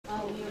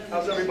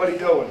How's everybody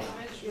doing?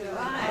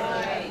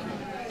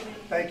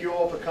 Thank you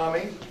all for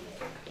coming.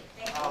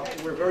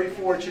 We're very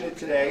fortunate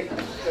today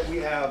that we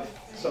have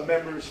some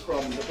members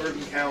from the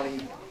Bergen County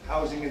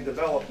Housing and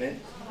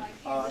Development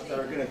that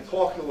are going to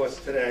talk to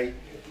us today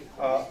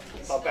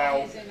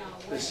about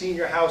the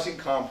senior housing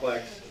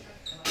complex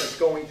that's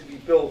going to be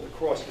built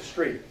across the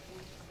street.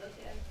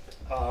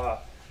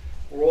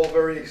 We're all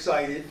very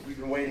excited. We've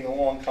been waiting a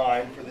long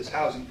time for this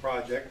housing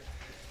project,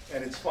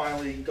 and it's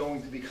finally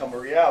going to become a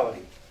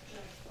reality.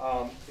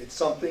 It's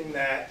something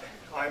that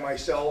I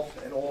myself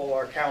and all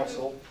our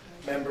council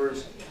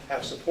members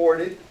have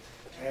supported,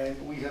 and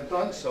we have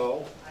done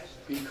so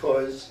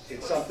because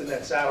it's something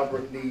that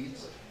Saddlebrook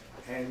needs,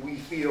 and we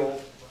feel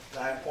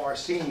that our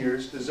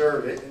seniors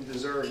deserve it and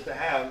deserve to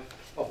have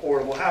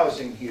affordable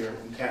housing here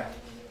in town.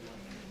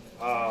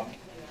 I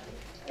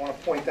want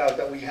to point out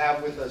that we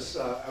have with us,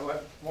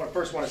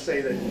 first want to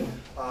say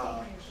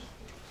that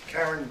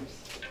Karen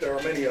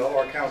Darminio,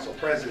 our council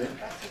president,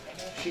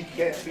 she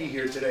can't be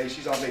here today,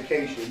 she's on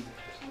vacation.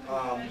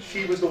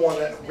 She was the one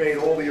that made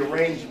all the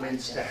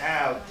arrangements to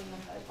have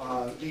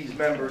these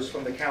members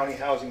from the County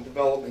Housing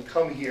Development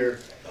come here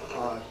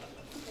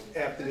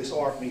after this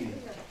ARP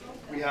meeting.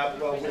 We have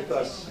with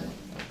us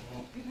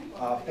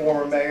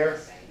former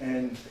mayor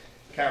and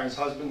Karen's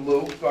husband,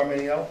 Lou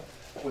Darminio,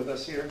 with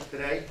us here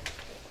today.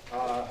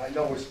 I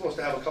know we're supposed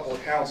to have a couple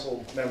of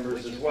council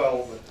members as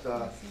well,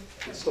 but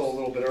it's still a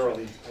little bit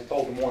early. I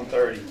told them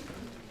 1:30.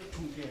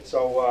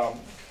 So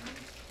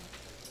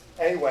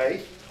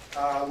anyway,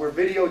 we're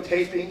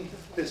videotaping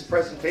this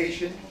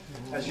presentation,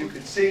 as you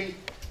can see,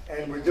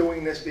 and we're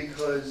doing this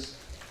because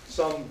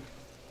some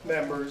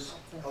members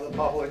of the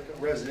public,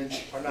 residents,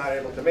 are not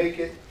able to make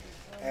it,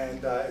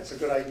 and it's a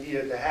good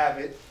idea to have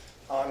it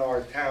on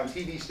our town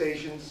TV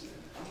stations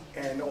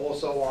and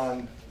also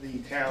on the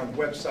town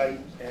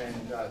website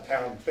and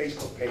town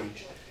Facebook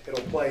page.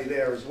 It'll play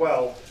there as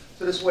well.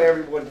 So this way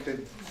everyone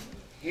could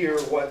hear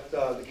what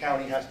the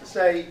county has to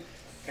say,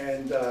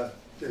 and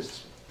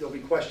there'll be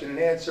question and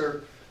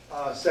answer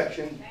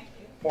section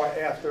part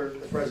after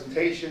the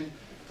presentation.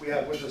 We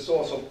have with us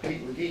also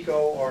Pete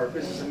Radico, our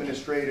business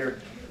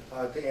administrator,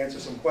 to answer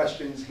some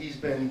questions. He's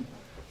been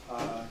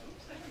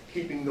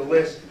keeping the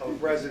list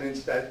of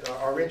residents that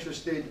are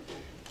interested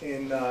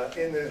in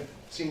the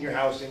senior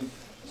housing,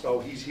 so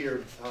he's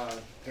here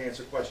to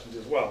answer questions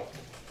as well.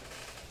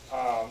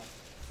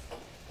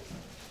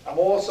 I'm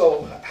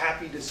also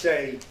happy to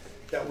say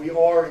that we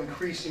are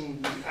increasing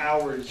the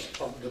hours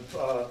of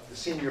the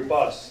senior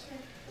bus.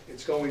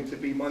 It's going to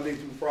be Monday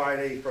through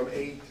Friday from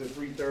 8 to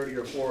 3:30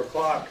 or 4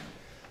 o'clock.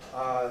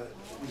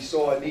 We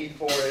saw a need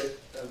for it.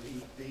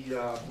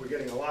 We're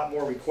getting a lot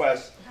more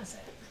requests.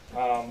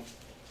 And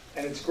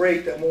it's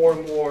great that more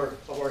and more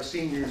of our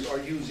seniors are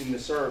using the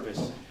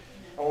service.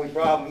 Only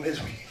problem is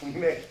we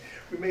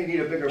may need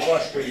a bigger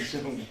bus pretty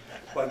soon,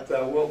 but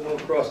we'll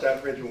cross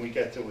that bridge when we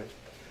get to it.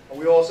 And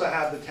we also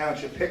have the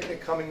Township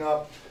Picnic coming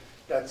up.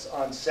 That's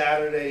on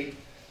Saturday,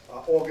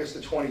 August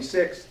the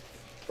 26th,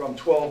 from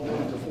 12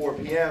 noon to 4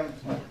 p.m.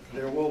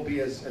 There will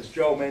be, as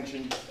Joe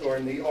mentioned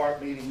during the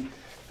ARP meeting,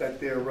 that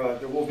there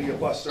will be a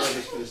bus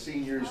service for the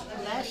seniors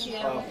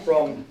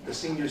from the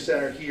senior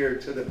center here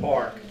to the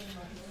park.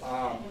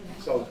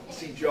 So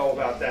see Joe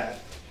about that.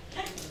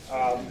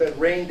 The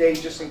rain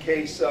date, just in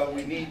case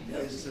we need,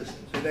 is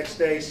the next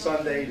day,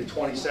 Sunday the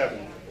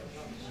 27th.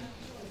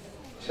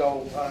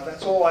 So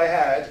that's all I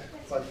had,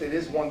 but it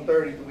is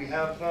 1:30. Do we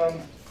have,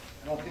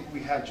 I don't think we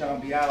have John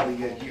Bialy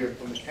yet here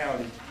from the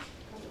county.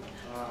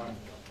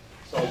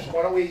 So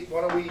why don't we,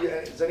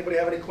 does anybody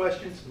have any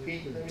questions?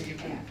 Pete, maybe you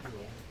can,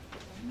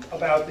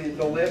 about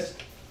the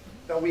list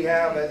that we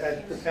have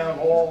at the town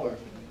hall, or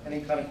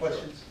any kind of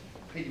questions?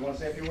 Pete, you want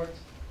to say a few words?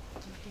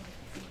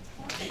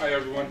 Hi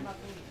everyone.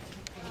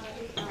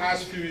 The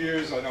past few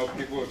years I know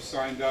people have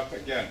signed up.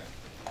 Again,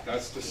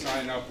 that's to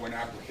sign up when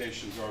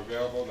applications are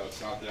available.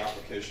 That's not the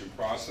application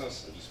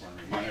process. I just want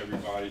to remind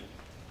everybody,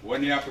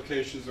 when the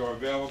applications are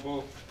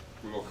available,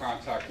 we will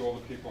contact all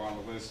the people on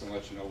the list and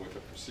let you know what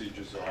the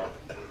procedures are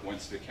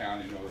once the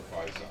county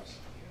notifies us.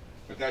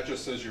 But that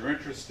just says you're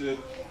interested,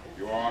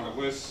 you are on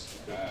the list,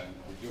 and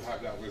we do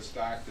have that list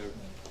active.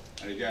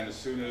 And again, as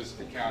soon as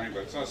the county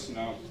lets us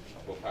know,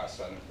 we'll pass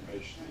that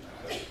information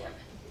to everybody.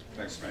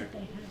 Thanks, Mayor.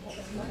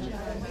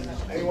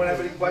 Anyone have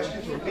any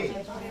questions for Pete?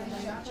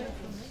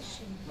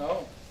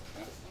 No?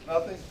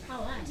 Nothing?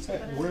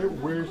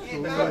 Where's the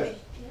list?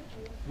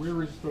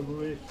 Where is the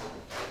list?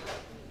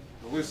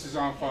 The list is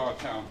on file at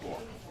Town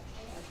Hall.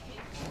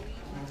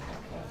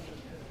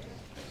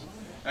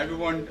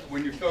 Everyone,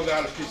 when you filled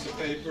out a piece of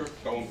paper,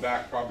 going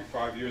back probably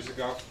 5 years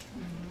ago,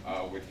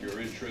 with your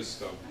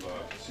interest of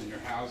senior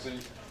housing,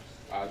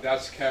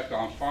 that's kept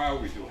on file.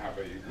 We do have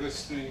a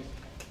listing.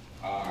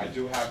 I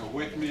do have it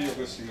with me, a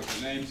listing of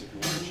the names. If you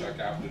want to check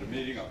after the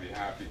meeting, I'll be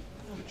happy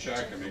to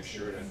check and make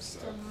sure that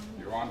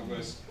you're on the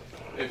list.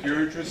 If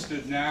you're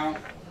interested now,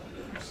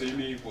 see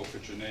me, we'll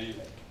put your name,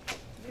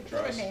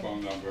 address,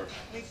 phone number.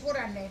 Before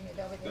I name it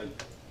over there.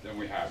 Then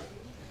we have it.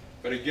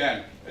 But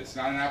again, it's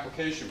not an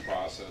application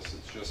process,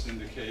 it's just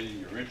indicating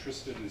you're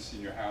interested in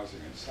senior housing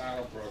in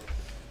Saddlebrook.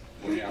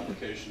 When the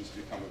applications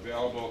become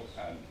available,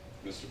 and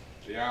Mr.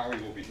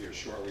 Bialy will be here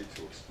shortly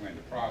to explain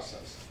the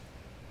process.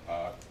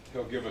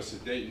 He'll give us a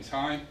date and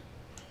time.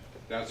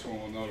 That's when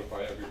we'll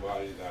notify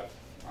everybody that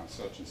on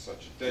such and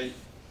such a date,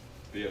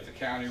 be at the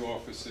county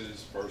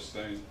offices first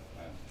thing,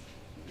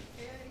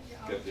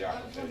 and get the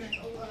application.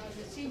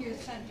 The senior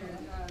center,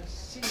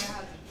 senior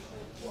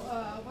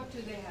housing, what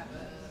do they have,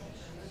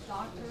 a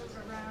doctor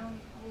around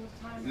all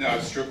the time? No,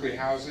 it's strictly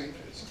housing,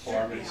 it's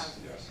apartments,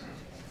 yes,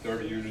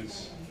 30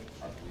 units,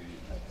 I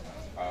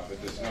believe,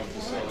 but there's no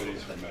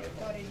facilities for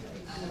medical.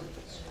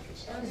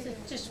 Is it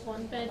just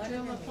one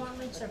bedroom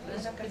apartments or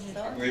is it?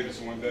 I believe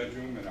it's one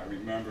bedroom, and I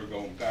remember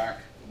going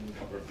back a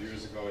number of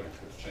years ago, and it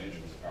could have changed,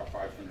 it was about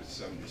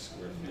 570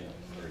 square feet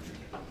per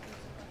unit.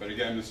 But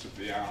again, Mr.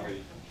 Bialy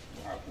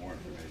will have more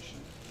information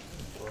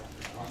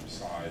on the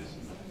size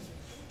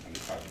and the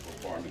type of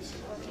apartments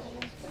that are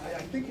available.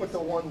 I think what the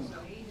one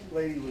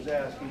lady was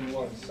asking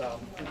was,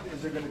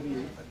 is there going to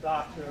be a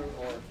doctor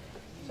or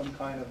some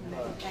kind of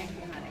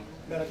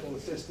medical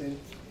assistant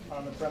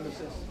on the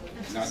premises?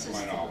 Not to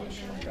my knowledge.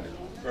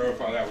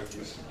 Verify that with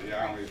Mr.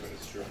 Bialy, but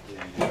it's strictly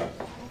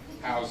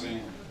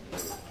housing for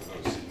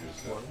those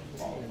seniors that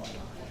qualify.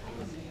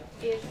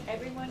 Is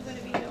everyone going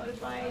to be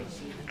notified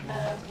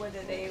of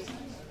whether they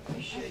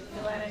should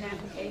fill out an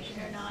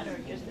application or not, or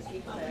just the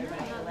people that are going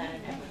to fill out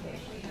an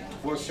application?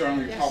 We'll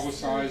certainly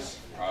publicize,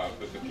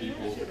 but the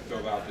people who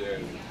fill out their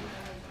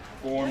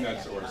form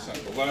that's or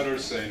sent a letter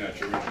saying that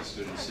you're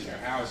interested in senior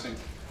housing,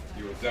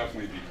 you will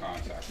definitely be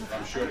contacted.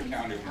 I'm sure the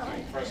county will be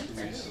doing press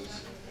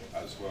releases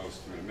as well as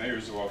through the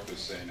mayor's office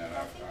saying that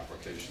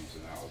applications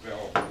are now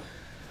available.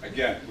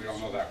 Again, we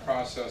don't know that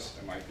process.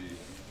 It might be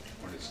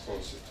when it's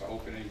closer to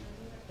opening,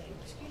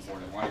 more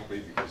than likely,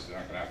 because they're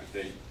not going to have a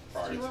date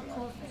prior to that.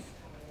 No,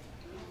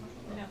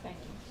 thank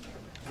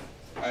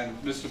you.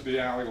 And Mr.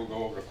 Bialy will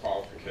go over the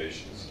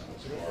qualifications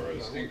as far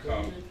as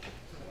income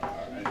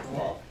and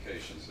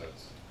qualifications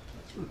that's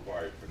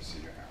required for the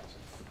senior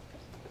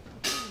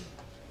housing.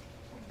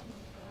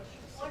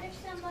 What if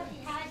somebody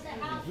has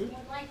a house and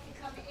would like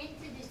to come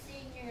into the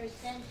senior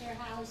center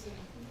housing?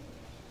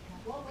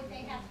 What would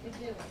they have to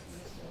do?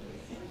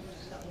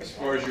 As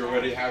far as you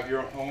already have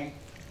your home,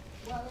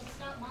 Well, it's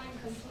not mine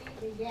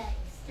completely yet,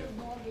 it's still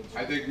mortgaged.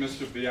 I think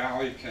Mr.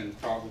 Bialy can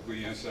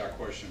probably answer that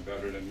question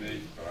better than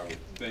me, but I would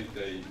think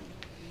they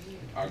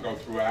go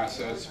through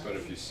assets, but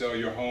if you sell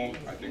your home,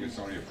 I think it's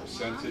only a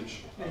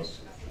percentage of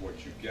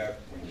what you get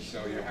when you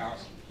sell your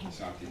house. It's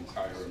not the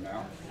entire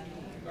amount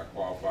that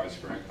qualifies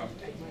for income.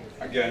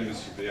 Again,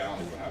 Mr. Bialy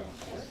will have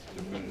more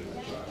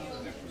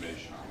definitive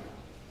information on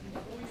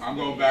it. I'm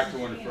going back to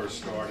when it first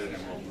started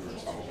and what we were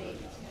told.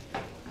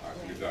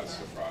 I believe that's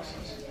the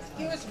process.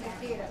 Excuse me,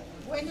 Peter.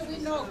 When do we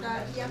know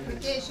that the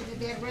application is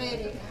they're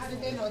ready? How do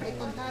they know? They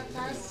contact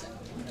us?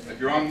 If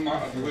you're on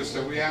the list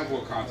that we have,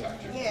 we'll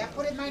contact you. Yeah, I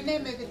put in my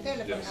name and the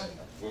telephone Yes.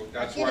 number. Well,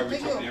 that's Give why it we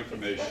to took you. the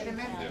information.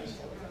 Remember? Yes.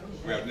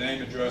 We have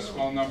name, address,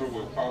 phone number.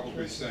 We'll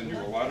probably send you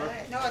a letter.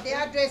 No, the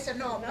address,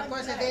 no,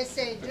 because they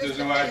say If just there's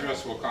the no telephone.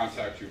 address, we'll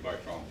contact you by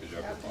phone because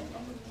you have the phone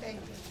number. Thank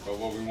you. But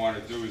what we want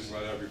to do is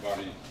let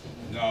everybody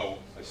know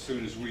as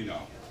soon as we know.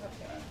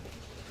 And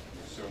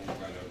we'll certainly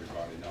let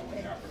everybody know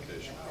when the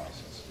application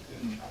process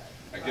begins.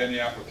 Again, the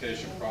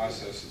application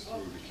process is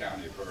through the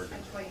County of Bergen,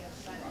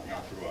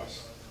 not through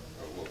us.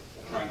 But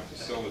we're trying to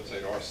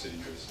facilitate our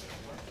seniors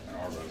and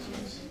our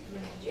residents.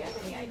 Do you have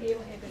any idea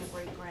when they're going to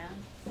break ground?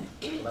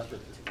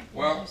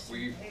 Well,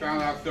 we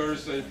found out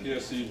Thursday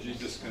PSE&G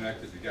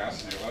disconnected the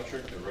gas and the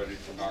electric. They're ready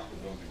to knock the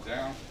building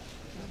down.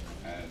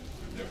 And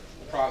the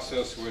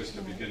process was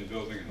to begin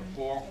building in the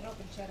fall,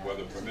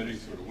 weather permitting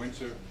through the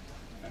winter,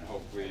 and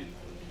hopefully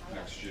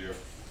next year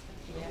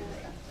they'll be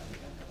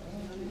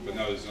ready. But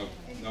no, there's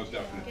no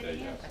definite date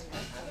yet.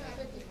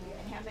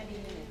 And how many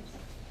units?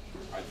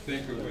 I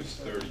think it was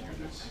 30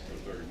 units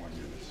or 31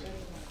 units.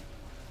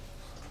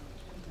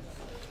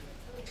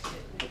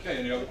 Okay,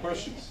 any other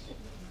questions?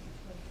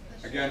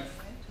 Again,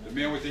 the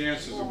man with the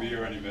answers will be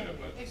here any minute,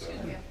 but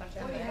Excuse me,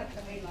 do we have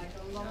to pay like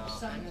a lump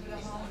sum to the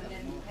home and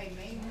then pay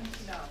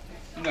maintenance?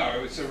 No.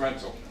 no, it's a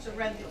rental, It's a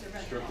rent, it's a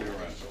rent. strictly a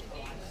rental.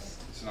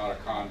 It's not a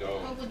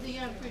condo. What would the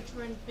average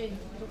rent be?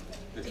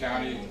 The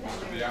county,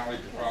 Mr. Bialy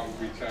could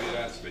probably tell you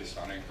that, it's based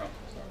on income,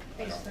 so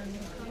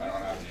I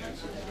don't have the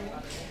answer.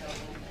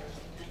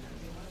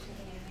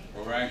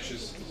 We're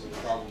anxious,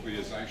 probably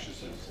as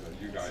anxious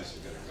as you guys to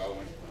get it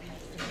going.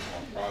 It's a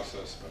long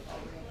process, but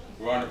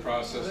we're on the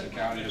process. The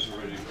county has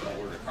already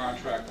awarded a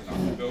contract to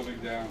knock the building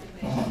down.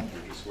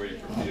 We're just waiting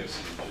for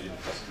PSE&G to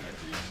disconnect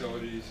the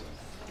utilities.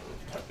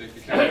 I think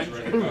the county's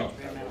ready to go,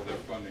 have all their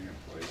funding in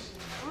place.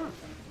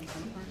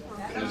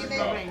 It is a go.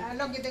 How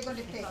long are they going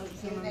to take?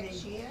 Till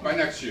next year? By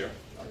next year,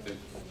 I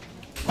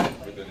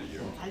think, within a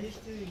year. I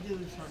used to do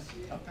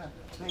something.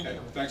 Okay,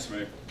 thanks,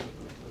 Mayor.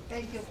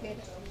 Thank you, Peter.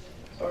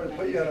 Sorry to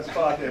put you on the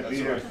spot there,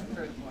 Peter.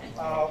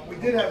 We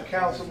did have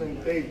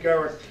Councilman Dave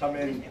Garrett come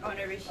in. On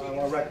a receipt. I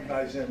want to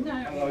recognize him.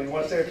 I don't know, you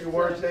want to say a few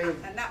words, Dave?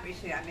 Not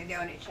receipt, I mean, they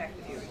only checked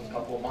with you. A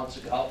couple of months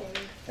ago,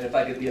 and if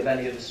I could be of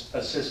any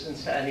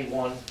assistance to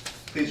anyone,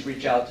 please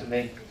reach out to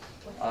me.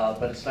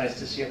 But it's nice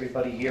to see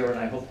everybody here, and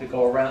I hope to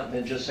go around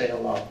and just say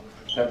hello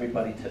to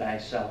everybody today,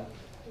 so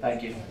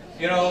thank you.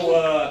 You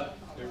know,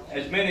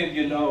 as many of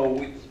you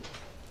know,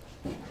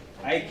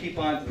 I keep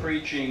on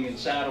preaching in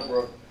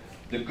Saddlebrook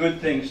the good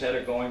things that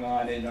are going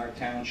on in our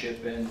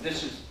township, and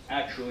this is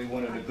actually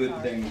one of the good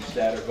things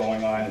that are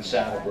going on in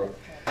Saddlebrook.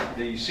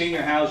 The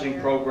senior housing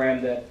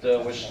program that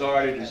was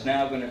started is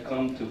now going to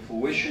come to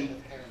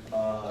fruition.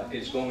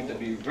 It's going to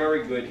be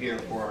very good here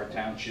for our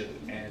township,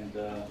 and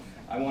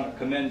I want to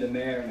commend the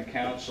mayor and the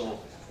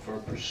council for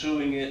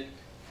pursuing it,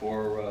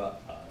 for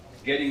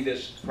getting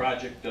this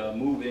project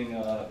moving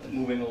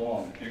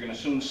along. You're going to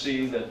soon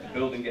see that the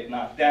building get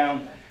knocked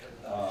down,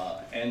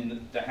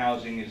 and the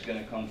housing is going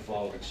to come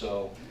forward.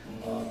 So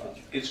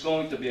it's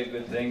going to be a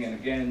good thing. And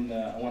again,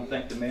 I want to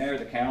thank the mayor,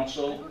 the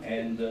council,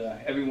 and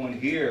everyone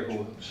here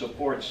who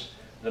supports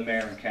the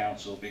mayor and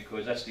council,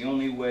 because that's the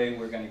only way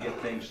we're going to get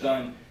things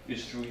done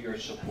is through your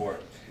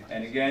support.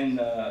 And again,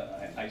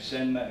 I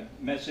send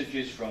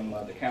messages from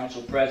the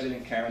council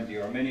president, Karen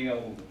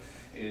DiArminio, who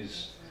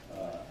is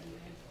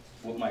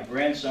with my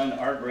grandson,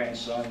 our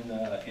grandson,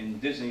 in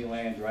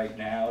Disneyland right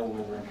now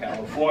over in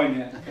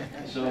California.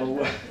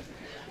 So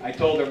I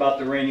told her about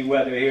the rainy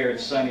weather here.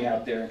 It's sunny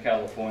out there in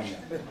California.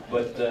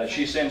 But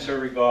she sends her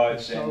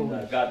regards,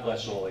 and God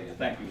bless all of you.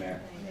 Thank you,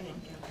 Mayor.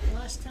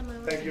 Last time I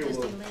went Thank to you, Lou.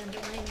 Disneyland,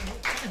 it rained.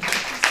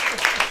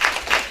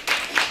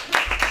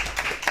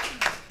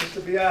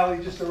 Mr.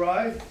 Bialy just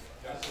arrived,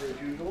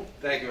 as usual.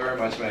 Thank you very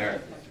much,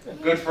 Mayor.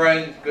 Good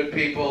friend, good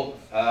people.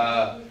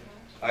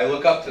 I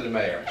look up to the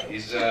mayor.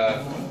 He's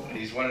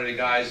one of the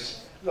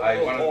guys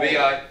I want to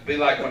be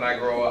like when I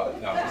grow up.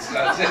 No,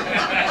 that's it.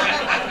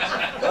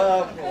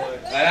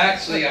 And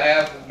actually, I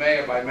have the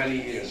mayor by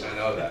many years. I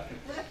know that.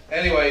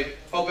 Anyway,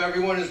 hope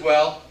everyone is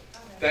well.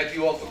 Thank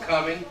you all for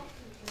coming.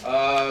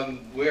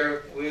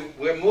 We're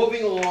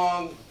moving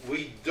along.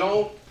 We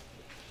don't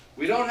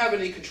have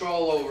any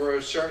control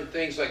over certain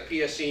things like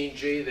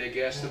PSE&G, their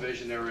gas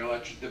division, their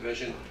electric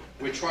division.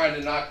 We're trying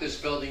to knock this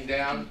building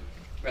down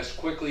as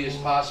quickly as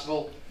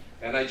possible.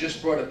 And I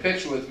just brought a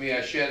picture with me.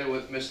 I shared it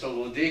with Mr.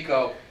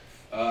 Lodico.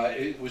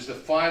 It was the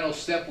final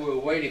step we were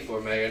waiting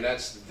for, Mayor, and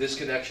that's the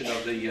disconnection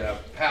of the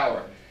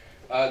power.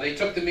 They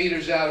took the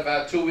meters out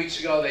about 2 weeks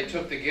ago. They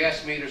took the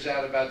gas meters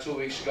out about 2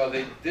 weeks ago.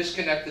 They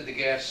disconnected the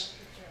gas,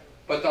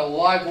 but the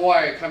live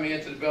wire coming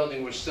into the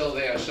building was still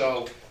there.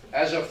 So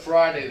as of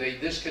Friday, they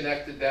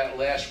disconnected that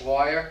last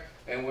wire,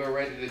 and we're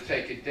ready to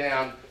take it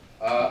down.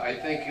 I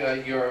think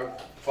your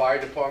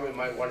fire department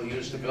might want to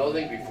use the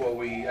building before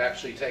we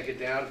actually take it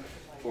down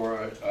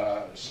for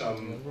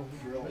some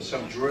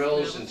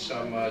drills and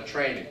some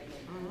training.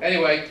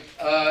 Anyway,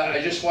 I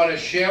just want to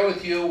share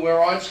with you we're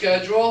on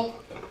schedule.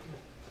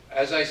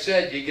 As I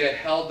said, you get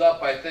held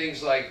up by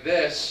things like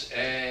this,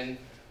 and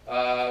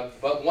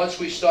but once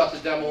we start the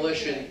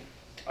demolition,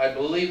 I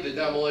believe the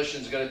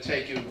demolition is going to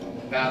take you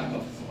about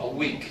a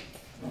week,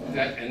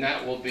 and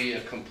that will be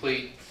a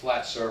complete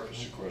flat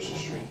surface across the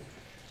street.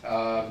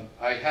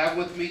 I have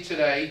with me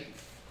today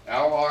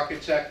our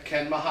architect,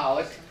 Ken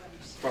Mahalik,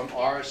 from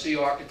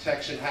RSC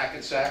Architects in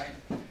Hackensack,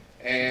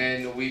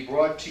 and we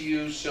brought to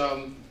you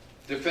some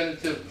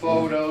definitive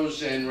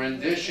photos and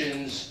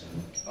renditions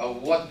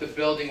of what the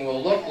building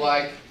will look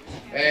like.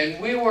 And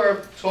we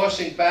were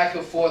tossing back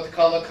and forth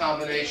color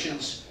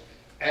combinations,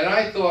 and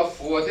I thought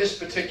for this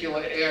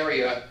particular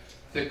area,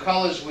 the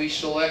colors we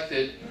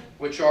selected,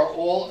 which are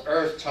all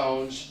earth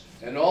tones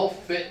and all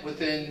fit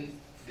within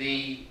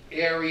the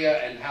area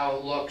and how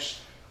it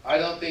looks, I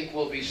don't think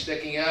will be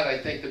sticking out. I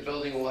think the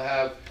building will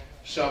have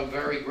some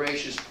very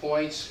gracious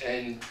points,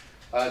 and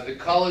the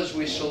colors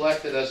we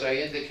selected, as I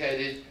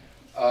indicated,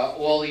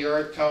 all the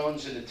earth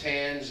tones and the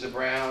tans, the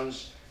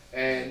browns,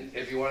 and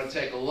if you want to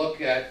take a look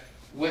at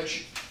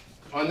which,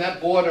 on that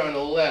border on the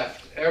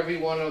left, every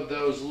one of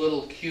those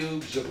little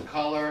cubes of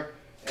color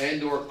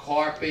and or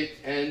carpet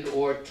and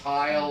or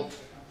tile,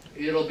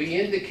 it'll be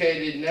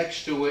indicated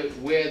next to it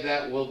where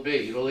that will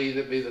be. It'll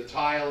either be the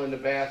tile in the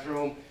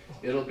bathroom,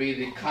 it'll be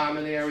the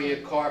common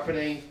area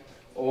carpeting,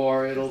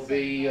 or it'll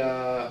be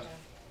the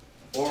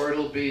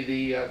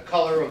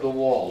color of the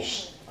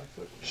walls.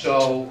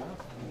 So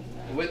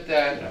with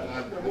that,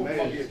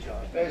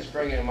 let's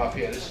bring him up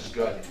here. This is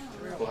good.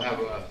 We'll have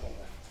a.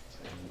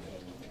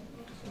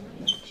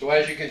 So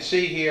as you can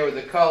see here with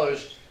the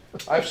colors,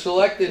 I've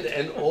selected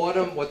an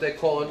autumn, what they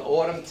call an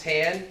autumn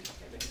tan,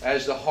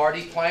 as the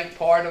hardy plank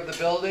part of the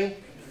building,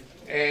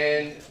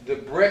 and the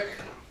brick,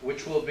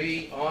 which will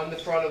be on the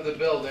front of the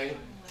building.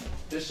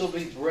 This will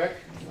be brick,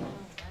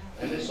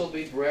 and this will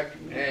be brick,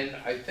 and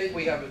I think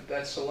we have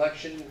that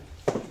selection.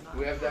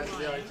 We have that.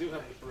 Yeah, I do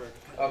have the brick.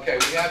 Okay,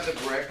 we have the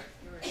brick.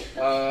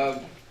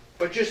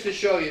 But just to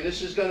show you,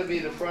 this is going to be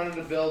the front of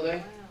the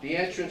building, the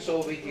entrance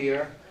over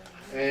here,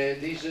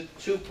 And these are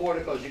two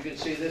porticos. You can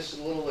see this is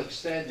a little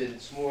extended.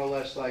 It's more or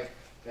less like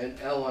an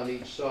L on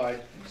each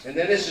side. And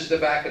then this is the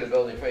back of the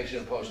building facing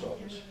the post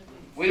office.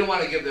 We don't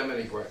want to give them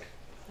any brick.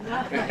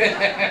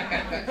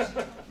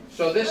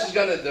 So this is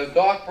going to, the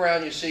dark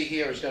brown you see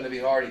here is going to be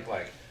hardy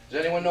plank.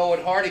 Does anyone know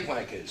what hardy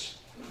plank is?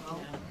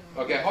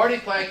 Okay, hardy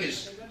plank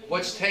is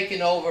what's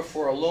taken over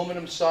for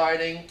aluminum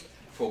siding,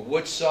 for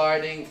wood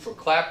siding, for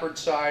clapboard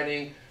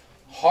siding.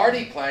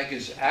 Hardy plank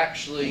is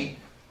actually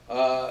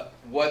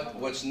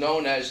what's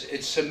known as,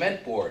 it's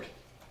cement board.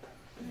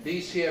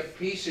 These here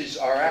pieces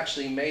are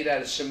actually made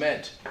out of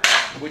cement,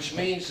 which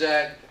means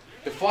that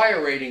the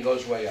fire rating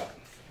goes way up.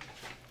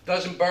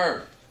 Doesn't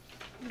burn.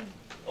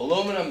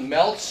 Aluminum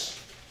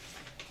melts,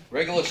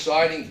 regular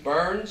siding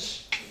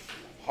burns,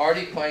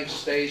 hardy plank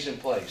stays in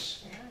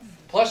place.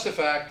 Plus the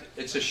fact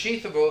it's a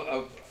sheath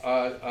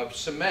of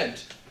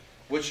cement,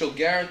 which will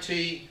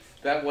guarantee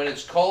that when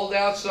it's cold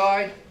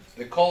outside,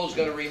 the cold is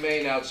going to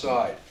remain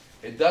outside.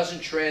 It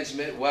doesn't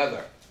transmit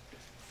weather.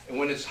 And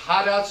when it's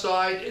hot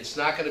outside, it's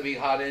not going to be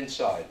hot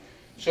inside.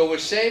 So we're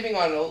saving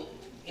on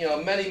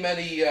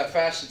many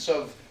facets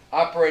of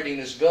operating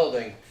this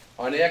building,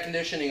 on air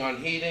conditioning, on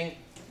heating,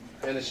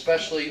 and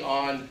especially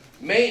on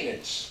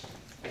maintenance.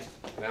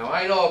 Now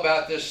I know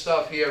about this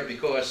stuff here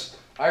because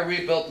I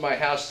rebuilt my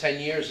house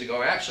 10 years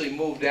ago. I actually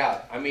moved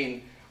out. I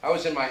mean, I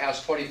was in my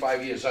house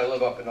 25 years. I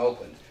live up in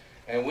Oakland.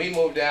 And we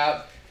moved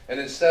out, and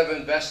instead of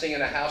investing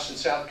in a house in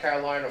South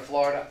Carolina or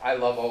Florida, I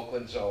love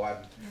Oakland, so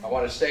I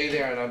want to stay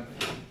there.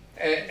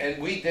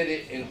 And we did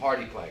it in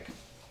hardy plank.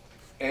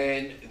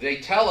 And they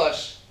tell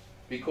us,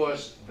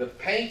 because the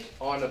paint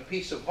on a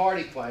piece of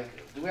hardy plank,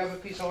 do we have a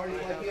piece of hardy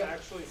plank here?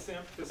 Actually,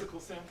 physical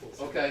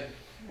samples. Okay.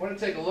 I want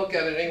to take a look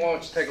at it. Anyone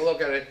wants to take a look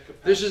at it?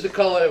 This is the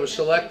color that was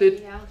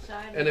selected.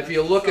 And if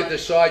you look at the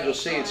side, you'll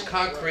see it's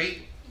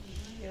concrete.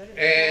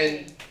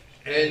 And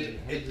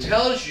it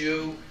tells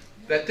you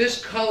that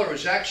this color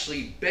is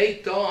actually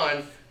baked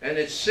on, and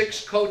it's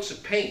 6 coats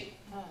of paint.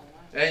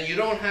 And you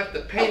don't have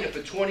to paint it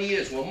for 20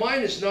 years. Well,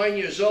 mine is 9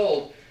 years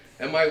old,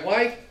 and my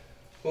wife,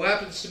 who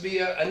happens to be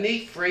a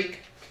neat freak,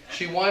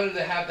 she wanted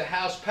to have the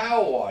house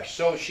power washed.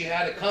 So she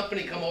had a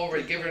company come over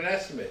and give her an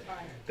estimate.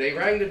 They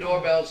rang the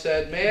doorbell and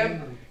said,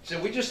 "Ma'am,"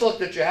 said, "we just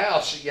looked at your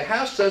house. Your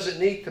house doesn't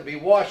need to be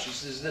washed." She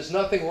says, "There's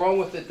nothing wrong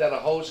with it that a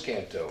hose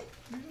can't do."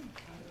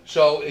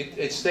 So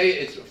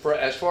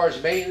as far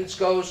as maintenance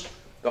goes,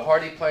 the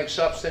hardy plank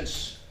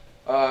substance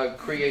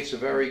creates a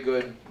very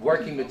good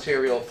working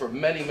material for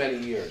many, many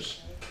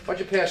years. Why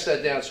don't you pass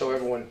that down so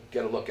everyone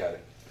get a look at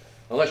it?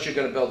 Unless you're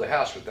going to build a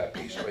house with that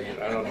piece, but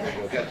I don't think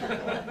you'll get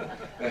to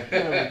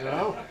it.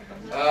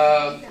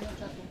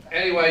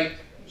 Anyway,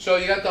 so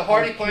you got the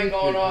hardy plank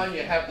going on,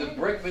 you have the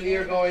brick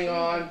veneer going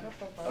on,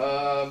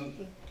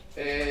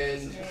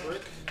 and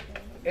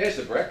here's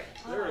the brick.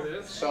 There it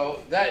is.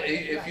 So that,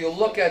 if you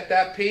look at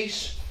that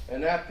piece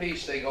and that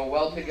piece, they go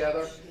well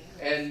together.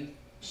 And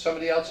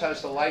somebody else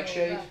has the light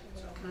shade.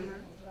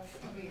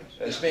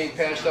 It's being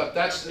passed up.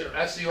 That's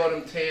the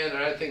autumn tan, and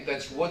I think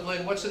that's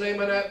woodland. What's the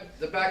name of that?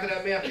 The back of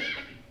that map?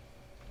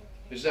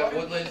 Is that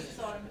woodland?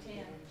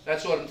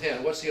 That's autumn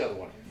tan. What's the other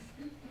one?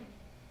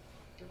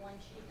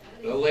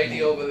 The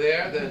lady over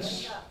there.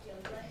 That's.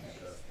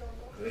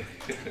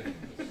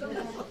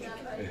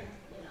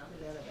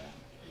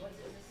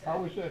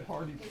 How is that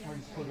hardy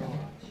plank put on?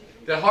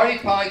 The hardy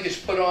plank is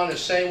put on the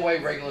same way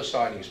regular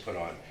siding is put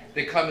on.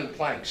 They come in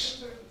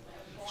planks.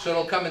 So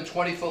it'll come in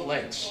 20-foot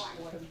lengths.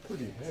 That's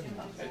pretty heavy.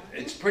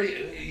 It's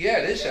pretty, yeah,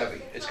 it is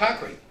heavy. It's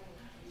concrete.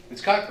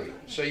 It's concrete.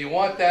 So you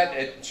want that,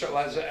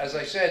 as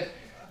I said,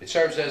 it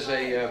serves as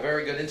a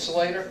very good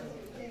insulator,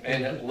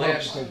 and it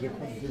lasts.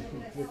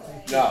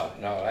 No,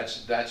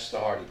 that's the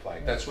hardy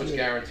plank. That's what's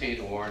guaranteed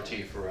and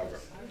warranted forever.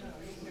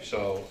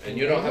 So, and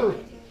you don't have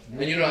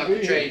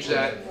to change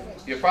that.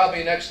 You're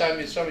probably, next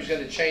time somebody's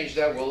going to change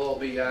that, we'll all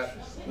be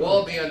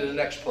under the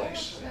next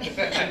place.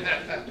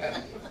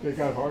 They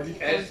got hardy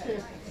plank?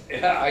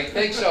 Yeah, I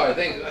think so. I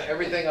think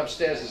everything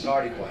upstairs is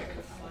hardy plank.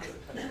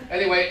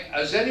 Anyway,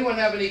 does anyone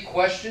have any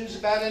questions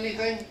about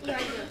anything? Yeah, I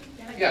do.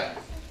 Yeah.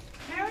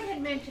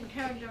 Karen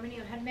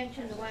Germinio had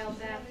mentioned a while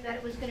back that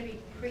it was going to be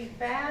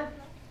prefab.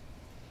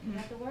 Is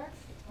that the word?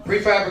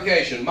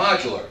 Prefabrication,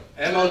 modular,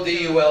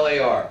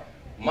 M-O-D-U-L-A-R.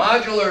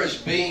 Modular is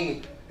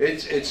being,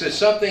 it's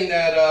something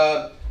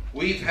that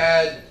we've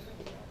had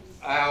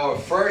our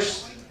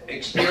first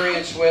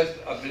experience with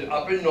up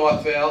in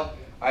Northvale.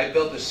 I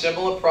built a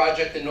similar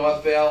project in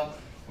Northvale.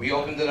 We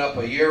opened it up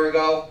a year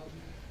ago.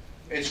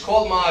 It's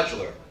called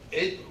modular.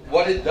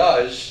 What it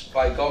does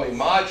by going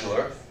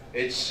modular,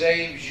 it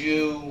saves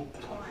you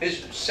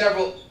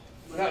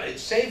it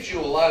saves you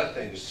a lot of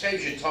things. It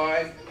saves you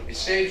time. It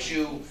saves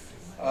you.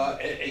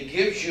 It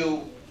gives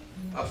you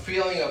a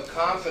feeling of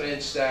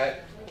confidence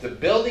that the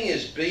building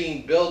is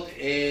being built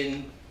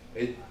in.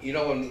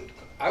 When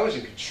I was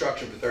in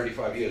construction for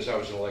 35 years, I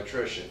was an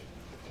electrician,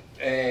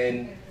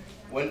 and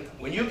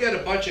when you get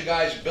a bunch of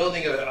guys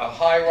building a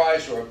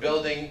high-rise or a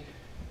building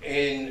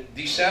in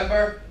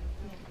December,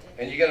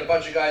 and you get a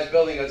bunch of guys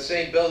building the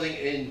same building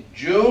in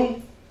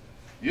June,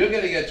 you're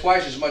going to get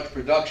twice as much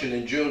production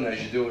in June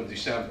as you do in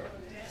December.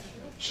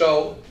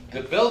 So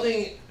the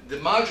building, the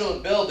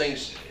modular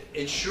buildings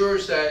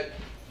ensures that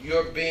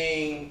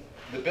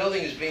the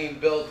building is being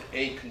built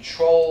in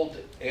controlled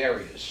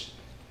areas.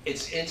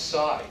 It's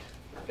inside.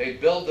 They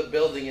build the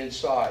building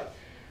inside,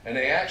 and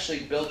they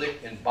actually build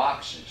it in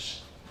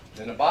boxes.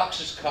 And the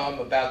boxes come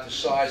about the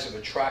size of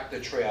a tractor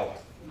trailer.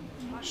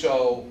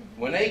 So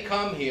when they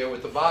come here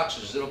with the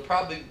boxes, it'll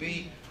probably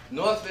be,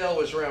 Northvale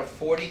was around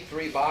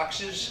 43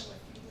 boxes,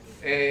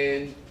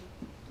 and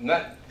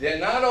they're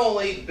not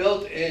only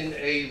built in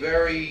a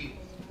very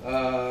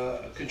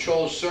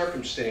controlled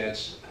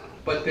circumstance,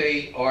 but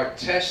they are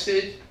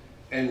tested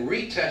and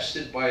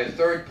retested by a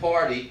third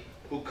party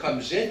who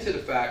comes into the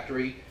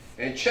factory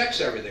and checks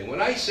everything.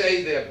 When I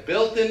say they're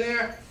built in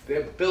there,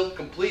 they're built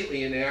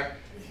completely in there.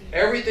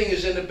 Everything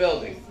is in the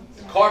building.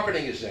 The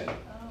carpeting is in.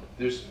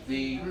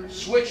 The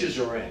switches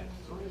are in.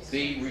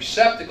 The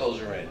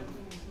receptacles are in.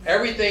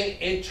 Everything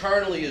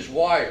internally is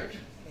wired.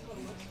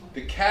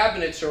 The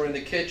cabinets are in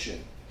the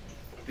kitchen.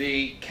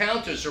 The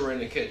counters are in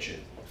the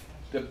kitchen.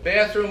 The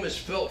bathroom is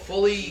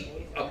fully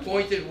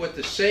appointed with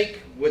the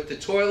sink, with the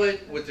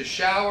toilet, with the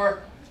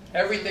shower.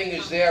 Everything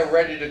is there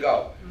ready to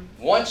go.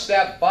 Once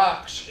that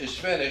box is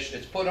finished,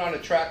 it's put on a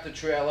tractor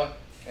trailer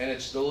and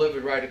it's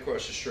delivered right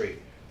across the street.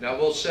 Now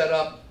we'll set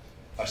up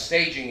a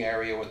staging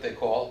area, what they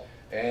call,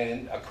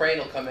 and a crane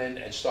will come in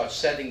and start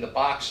setting the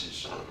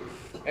boxes.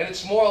 And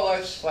it's more or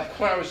less like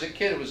when I was a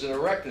kid, it was an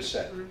erector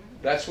set.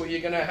 That's what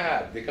you're going to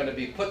have. They're going to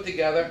be put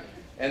together,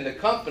 and the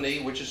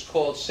company, which is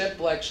called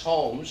Simplex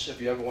Homes,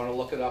 if you ever want to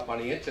look it up on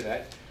the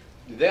internet,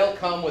 they'll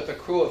come with a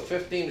crew of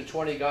 15 to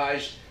 20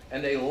 guys,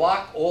 and they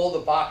lock all the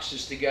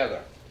boxes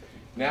together.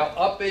 Now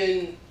up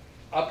in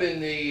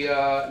the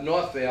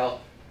Northvale,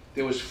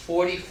 there was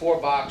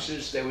 44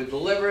 boxes. They were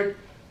delivered.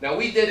 Now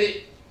we did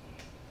it.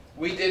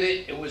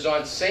 It was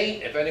on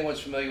if anyone's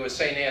familiar with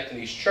St.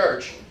 Anthony's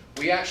Church,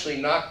 we actually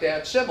knocked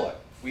down, similar.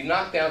 We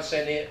knocked down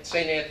St.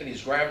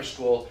 Anthony's Grammar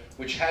School,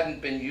 which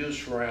hadn't been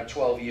used for around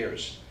 12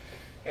 years.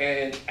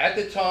 And at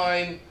the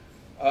time,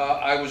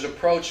 I was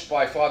approached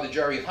by Father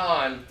Jerry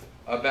Hahn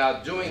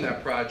about doing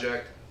that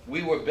project.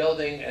 We were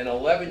building an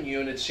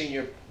 11-unit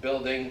senior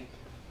building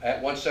at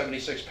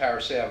 176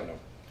 Paris Avenue.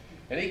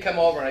 And he came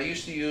over, and I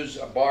used to use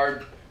a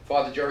barred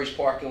Father Jerry's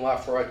parking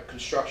lot for a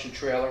construction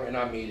trailer in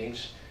our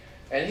meetings.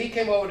 And he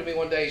came over to me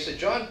one day, he said,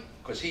 John,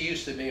 because he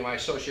used to be my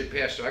associate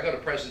pastor. I go to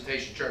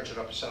Presentation Church at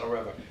Upper Saddle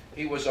River.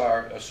 He was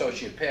our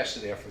associate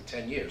pastor there for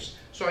 10 years.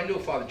 So I knew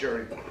Father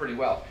Jerry pretty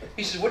well.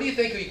 He says, what do you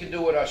think you can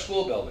do with our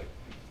school building?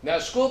 Now,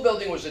 the school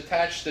building was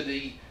attached to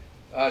the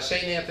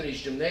St.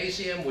 Anthony's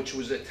Gymnasium, which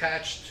was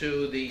attached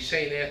to the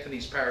St.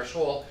 Anthony's Parish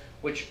Hall,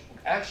 which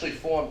actually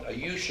formed a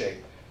U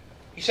shape.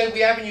 He said, we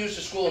haven't used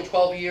the school in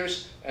 12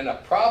 years, and the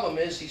problem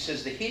is, he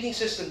says, the heating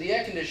system, the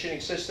air conditioning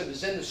system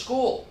is in the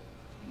school.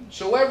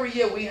 So every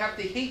year we have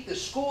to heat the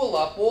school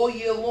up all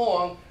year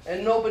long,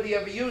 and nobody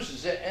ever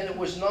uses it, and it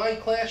was 9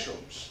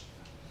 classrooms.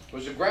 It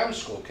was a grammar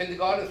school,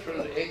 kindergarten through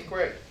the 8th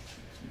grade.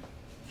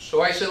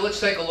 So I said, let's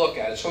take a look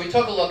at it. So we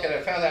took a look at it,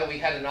 and found out we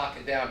had to knock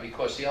it down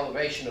because the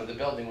elevation of the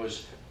building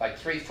was like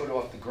 3 foot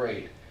off the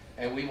grade.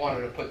 And we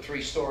wanted to put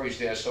 3 stories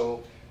there,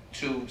 so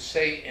to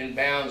stay in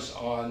bounds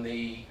on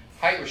the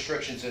height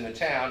restrictions in the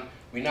town,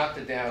 we knocked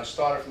it down,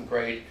 started from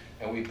grade,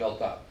 and we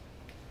built up.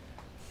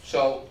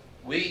 So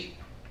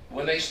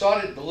when they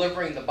started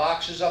delivering the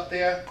boxes up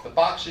there, the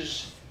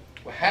boxes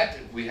we had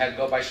to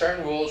go by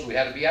certain rules. We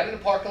had to be out of the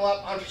parking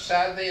lot on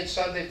Saturday and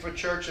Sunday for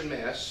church and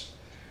mass,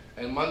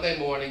 and Monday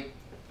morning,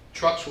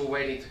 trucks were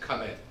waiting to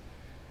come in.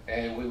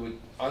 And we would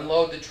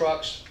unload the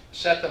trucks,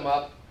 set them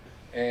up,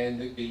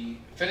 and the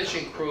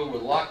finishing crew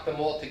would lock them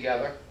all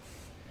together.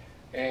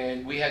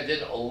 And we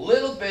did a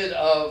little bit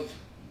of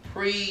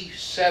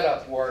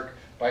pre-setup work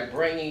by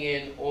bringing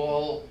in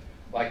all,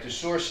 like the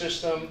sewer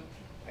system,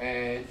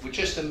 and with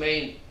just the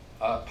main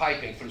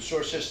piping for the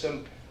sewer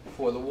system,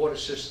 for the water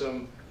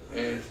system,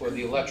 and for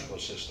the electrical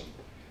system.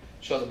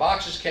 So the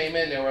boxes came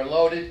in, they were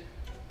unloaded,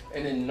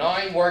 and in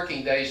 9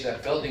 working days,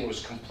 that building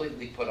was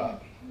completely put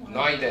up.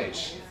 9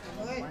 days.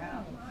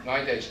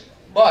 9 days.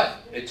 But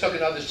it took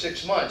another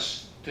 6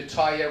 months to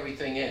tie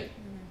everything in.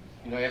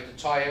 You know, you have to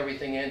tie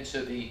everything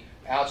into the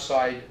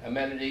outside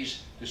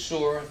amenities, the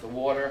sewer, the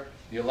water,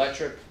 the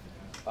electric,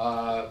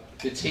 the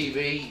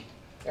TV,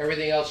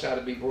 everything else had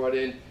to be brought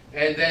in.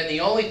 And then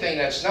the only thing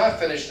that's not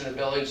finished in the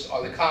buildings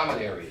are the common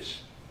areas,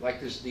 like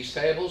these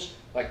tables,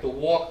 like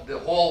the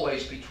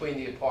hallways between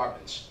the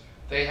apartments.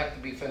 They have to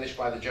be finished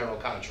by the general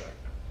contractor.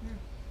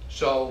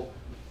 So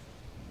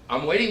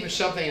I'm waiting for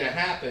something to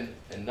happen,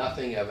 and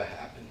nothing ever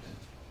happened.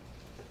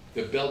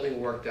 The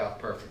building worked out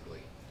perfectly.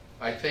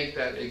 I think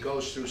that it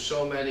goes through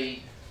so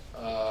many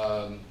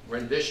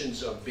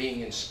renditions of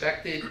being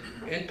inspected.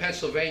 In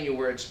Pennsylvania,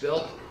 where it's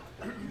built,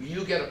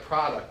 you get a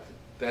product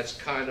that's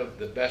kind of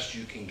the best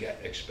you can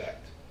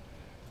expect.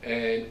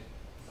 And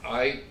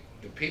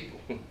the people,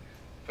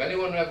 if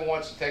anyone ever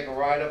wants to take a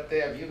ride up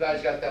there, if you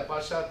guys got that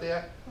bus out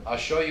there, I'll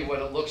show you what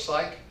it looks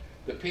like.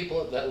 The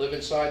people that live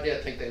inside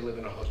there think they live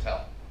in a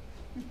hotel.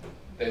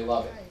 They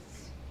love it.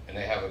 And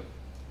they have a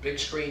big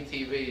screen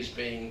TVs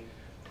being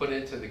put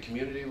into the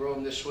community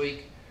room this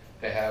week.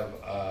 They have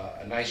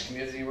a nice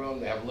community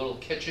room. They have a little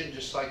kitchen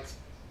just like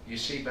you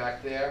see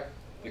back there.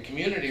 The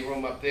community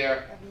room up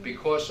there,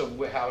 because of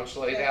how it's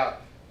laid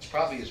out, it's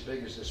probably as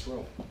big as this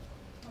room,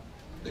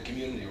 the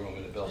community room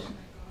in the building.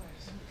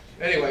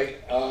 Anyway,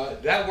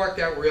 that worked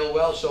out real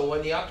well. So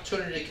when the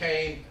opportunity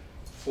came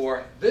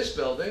for this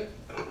building,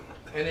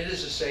 and it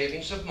is a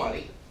savings of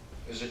money,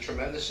 there's a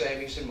tremendous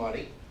savings in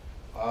money.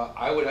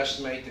 I would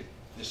estimate that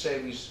the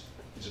savings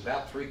is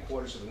about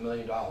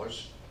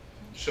 $750,000.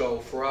 So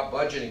for our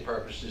budgeting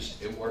purposes,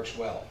 it works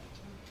well.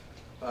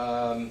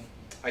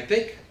 I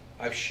think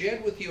I've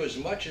shared with you as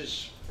much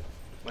as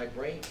my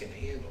brain can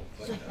handle.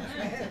 But,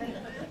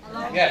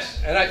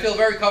 yes, and I feel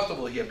very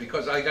comfortable here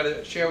because I got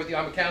to share with you,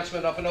 I'm a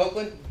councilman up in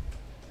Oakland,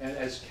 and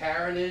as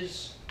Karen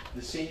is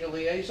the senior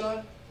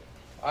liaison,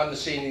 I'm the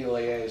senior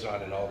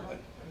liaison in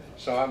Oakland.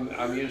 So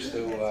I'm used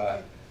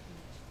to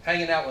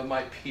hanging out with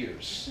my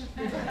peers.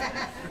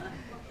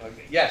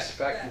 Okay. Yes,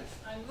 back.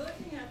 I'm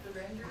looking at the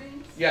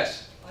renderings.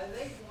 Yes. Are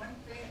they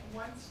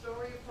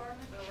one-story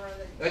apartment or are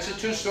they? That's a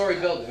two-story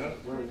building. Huh?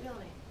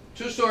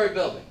 Two-story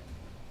building.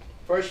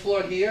 First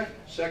floor here,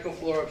 second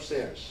floor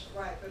upstairs.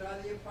 Right, but are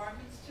the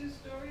apartments 2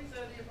 stories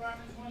or are the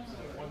apartments 1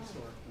 story? 1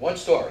 story. One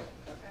story.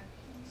 Okay.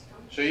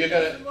 So you're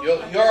gonna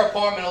your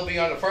apartment will be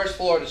on the first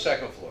floor or the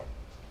second floor.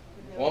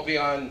 It won't be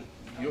on.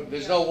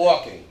 There's no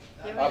walking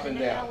up and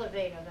down. There is an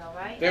elevator though,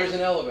 right? There's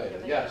an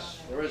elevator. Yes,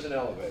 there is an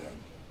elevator.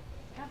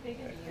 How big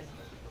are the units?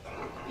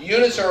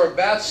 Units are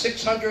about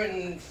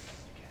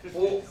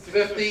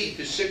 650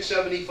 to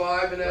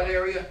 675 in that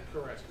area.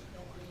 Correct.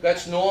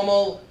 That's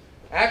normal.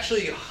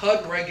 Actually,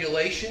 HUD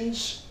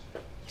regulations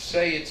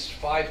say it's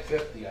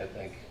 550, I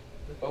think.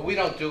 But we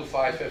don't do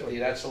 550.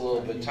 That's a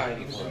little bit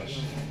tiny for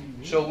us.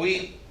 So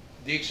the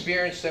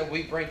experience that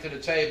we bring to the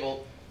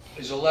table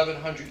is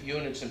 1,100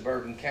 units in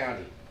Bergen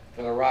County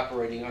that are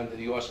operating under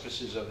the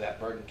auspices of that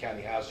Bergen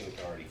County Housing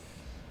Authority.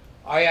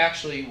 I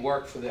actually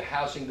work for the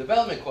Housing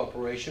Development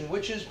Corporation,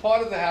 which is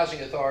part of the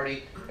Housing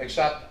Authority,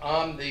 except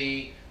on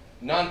the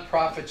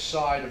nonprofit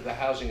side of the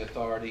Housing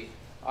Authority.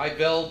 I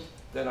build,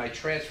 then I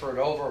transfer it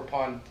over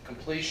upon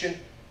completion,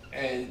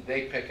 and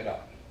they pick it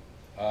up.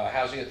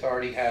 Housing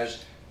Authority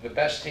has the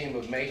best team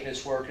of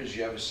maintenance workers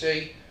you ever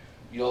see.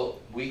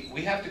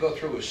 We have to go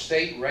through a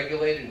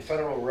state-regulated and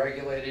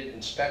federal-regulated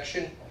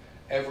inspection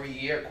every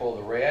year called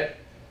the RAD,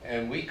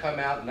 and we come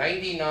out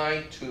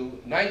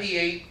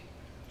 98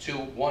 to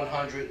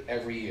 100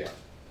 every year.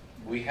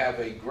 We have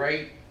a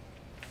great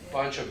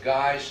bunch of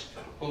guys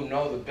who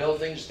know the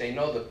buildings, they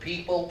know the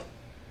people.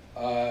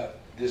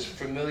 There's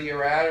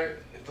familiarity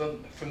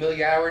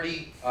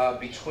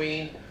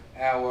between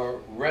our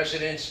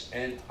residents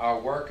and our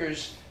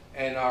workers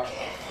and our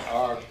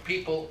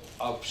people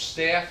of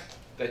staff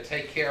that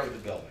take care of the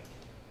building.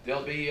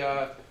 There'll be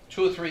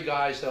 2 or 3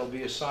 guys that'll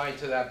be assigned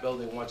to that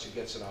building once it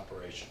gets in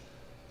operation.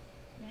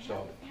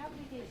 So.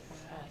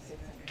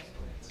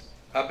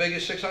 How big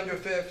is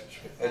 605th?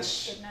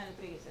 It's not as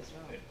big as this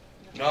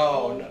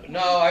no. room.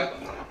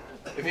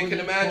 If you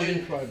can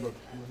imagine. 25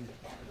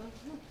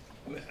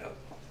 bucks.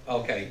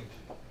 Okay.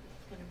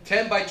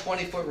 10 by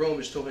 20 foot room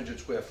is 200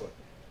 square foot.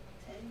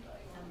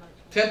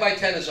 10 by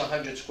 10 is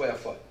 100 square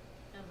foot.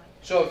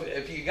 So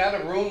if you got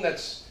a room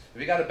if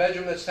you got a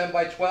bedroom that's 10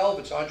 by 12,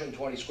 it's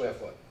 120 square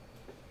foot.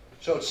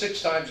 So it's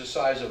 6 times the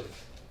size of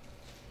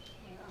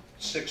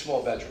 6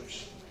 small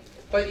bedrooms.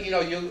 But you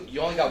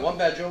only got 1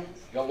 bedroom,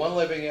 you got 1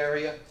 living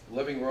area,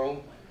 living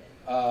room.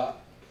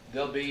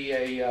 There'll be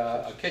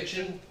a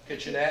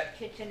kitchenette.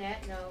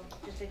 Kitchenette, no,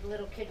 just a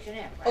little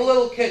kitchenette, right? A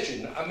little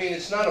kitchen. I mean,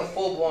 it's not a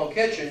full-blown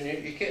kitchen.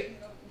 You can't.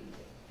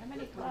 How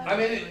many I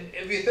mean,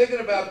 if you're thinking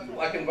about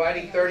like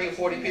inviting 30 or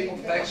 40 people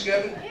for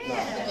Thanksgiving, no,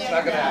 it's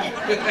not going to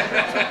happen.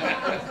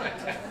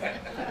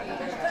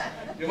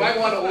 You might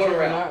want to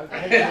order out.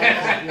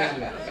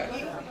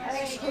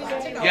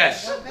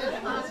 Yes.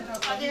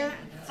 Are there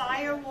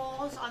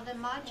firewalls? Are the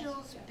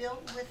modules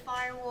built with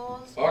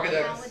firewalls?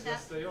 Architects.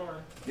 Yes, they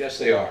are. Yes,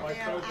 they are.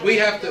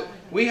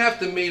 We have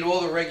to meet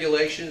all the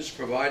regulations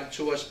provided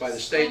to us by the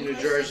state of New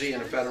Jersey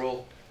and the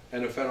federal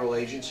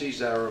agencies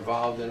that are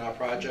involved in our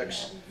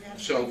projects.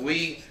 So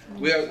we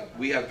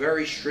have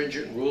very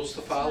stringent rules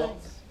to follow,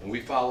 and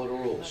we follow the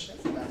rules.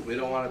 We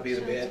don't want to be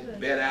the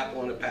bad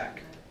apple in the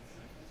pack.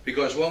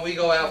 Because when we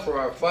go out for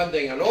our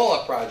funding on all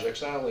our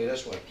projects, not only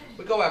this one,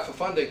 we go out for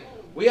funding,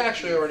 we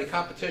actually are in a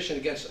competition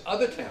against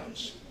other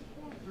towns.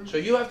 So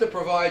you have to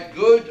provide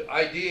good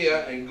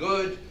idea and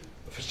good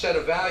set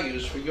of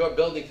values for your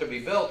building to be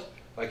built,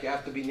 like you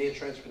have to be near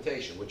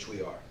transportation, which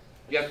we are.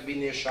 You have to be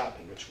near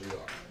shopping, which we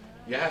are.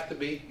 You have to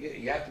be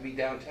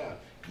downtown.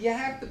 You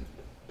have to,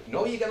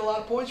 you get a lot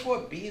of points for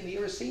it, be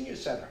near a senior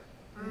center.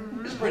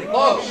 It's pretty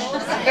close.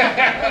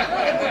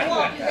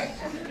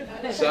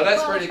 So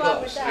that's pretty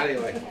close.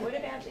 Anyway. What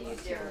about the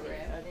utilities?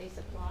 Are they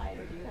supplied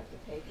or do you have to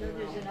pay for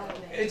them?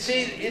 It's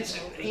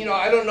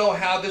I don't know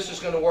how this is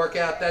going to work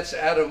out. That's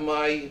out of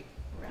my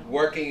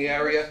working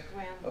area.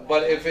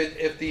 But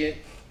if the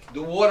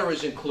water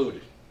is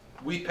included,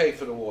 we pay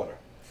for the water.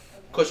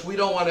 because we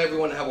don't want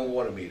everyone to have a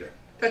water meter.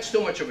 That's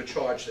too much of a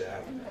charge to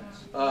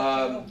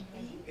have.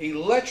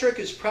 Electric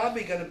is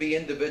probably going to be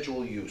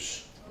individual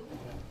use.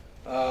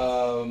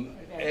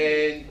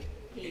 And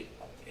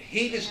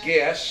heat is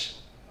gas.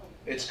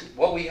 It's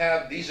what we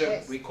have. These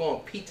are, we call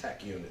them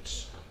PTAC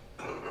units.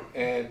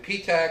 And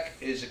PTAC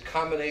is a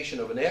combination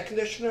of an air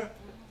conditioner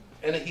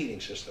and a heating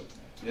system.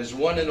 There's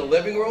one in the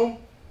living room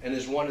and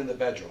there's one in the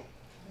bedroom.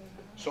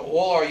 So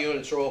all our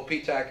units are all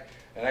PTAC,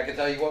 and I can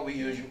tell you what we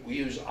use. We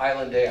use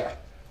Island Air,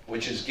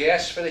 which is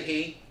gas for the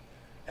heat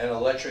and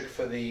electric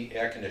for the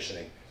air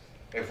conditioning.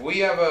 If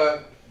we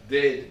ever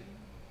did,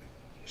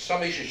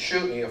 somebody should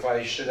shoot me if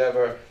I should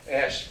ever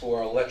ask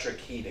for electric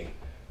heating,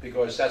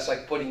 because that's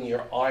like putting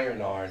your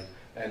iron on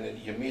and then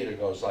your meter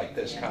goes like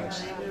this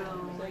constantly.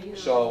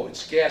 So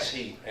it's gas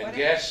heat, and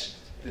gas,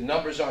 the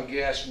numbers on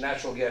gas,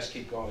 natural gas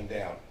keep going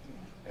down,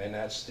 and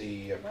that's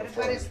the What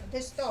preferred. is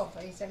the stove?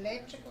 Is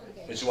electric or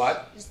gas? It's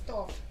what? The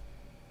stove.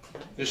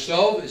 The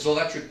stove is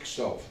electric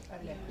stove.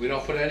 We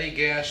don't put any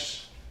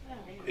gas,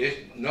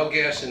 no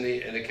gas in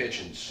the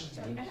kitchens.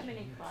 How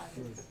many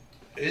closets?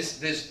 Is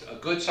this a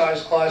good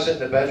sized closet in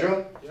the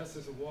bedroom? Yes,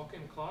 there's a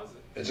walk-in closet.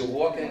 It's a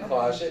walk-in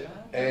closet,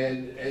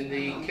 and in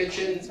the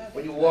kitchen,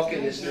 when you walk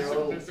in, is there a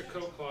little, There's a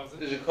coat closet.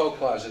 there's a coat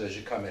closet as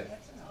you come in.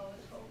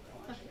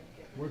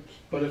 What's,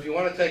 But if you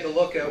want to take a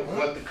look at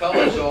what the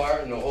colors are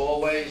in the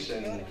hallways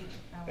and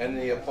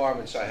the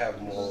apartments, I have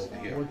them all over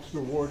here. what's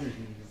the water heater?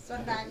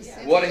 Sometimes.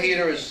 Water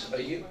heater is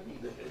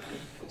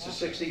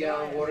it's a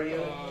 60-gallon water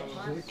unit,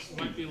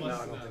 Might be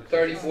less than that.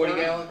 30, 40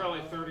 gallon?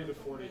 Probably 30 to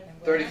 40.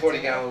 30,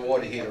 40-gallon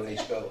water heater in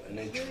each building, in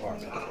each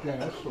apartment.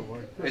 Gas or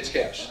what? It's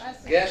gas.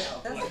 Gas?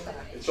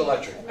 It's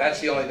electric. That's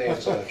the only thing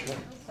that's electric.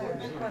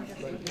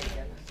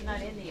 It's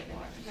not in the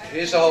apartment.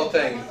 Here's the whole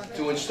thing.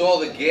 To install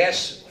the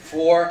gas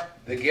for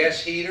the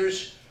gas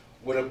heaters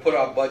would have put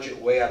our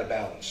budget way out of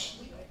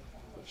balance.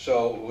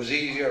 So it was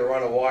easier to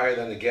run a wire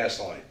than the gas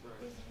line.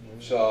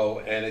 So,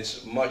 and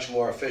it's much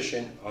more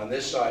efficient on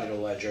this side of the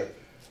ledger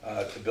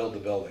to build the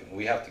building.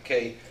 We have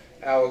to,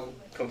 our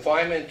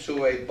confinement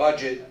to a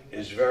budget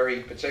is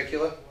very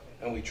particular,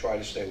 and we try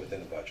to stay within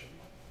the budget.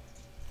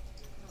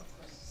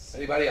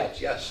 Anybody else?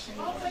 Yes?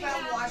 What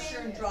about washer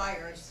and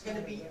dryer? It's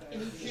gonna be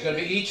in each. It's going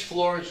to be each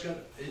floor.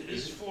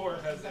 Each floor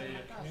has a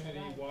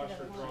community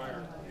washer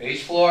dryer.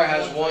 Each floor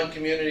has one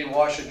community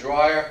washer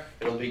dryer.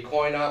 It'll be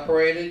coin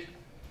operated.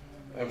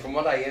 And from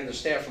what I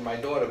understand from my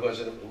daughter,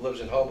 who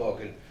lives in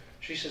Hoboken,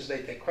 she says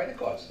they take credit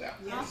cards now.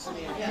 Yes, they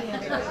do.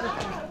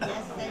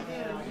 Yes, they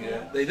do.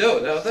 Yeah, they do,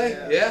 don't they?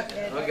 Yeah?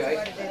 Okay.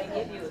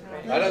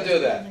 I don't do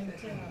that.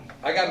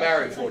 I got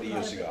married 40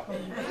 years ago. So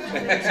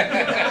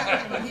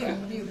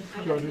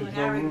there's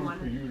no room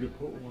for you to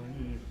put one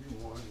in if you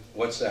wanted.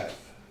 What's that?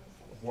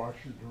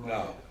 Washer dryer?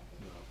 No.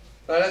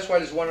 No, that's why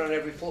there's one on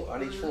every floor,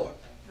 on each floor.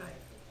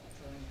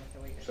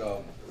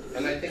 So,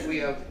 and I think we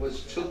have,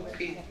 was two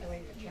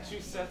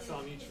sets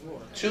on each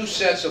floor. 2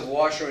 sets of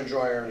washer and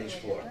dryer on each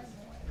floor.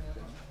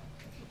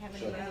 How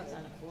many units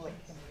on the floor?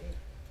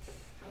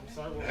 I'm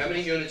sorry, what How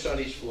many units on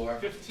each floor?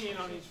 15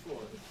 on each floor.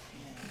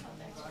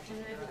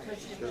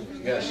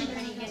 Yes.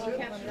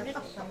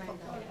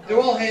 They're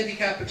all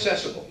handicap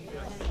accessible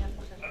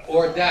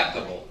or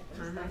adaptable.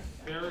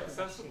 They're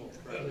accessible.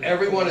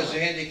 Everyone is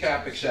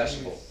handicap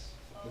accessible.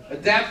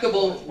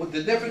 Adaptable,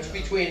 the difference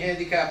between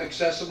handicap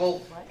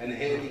accessible and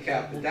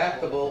handicap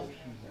adaptable,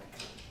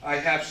 I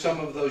have some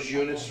of those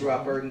units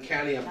throughout Bergen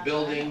County. I'm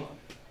building,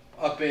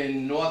 up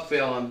in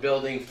Northville, I'm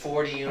building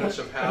 40 units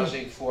of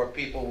housing for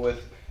people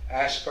with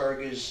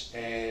Asperger's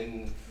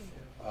and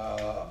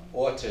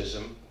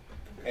autism.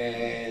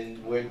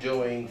 And we're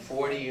doing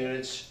 40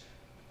 units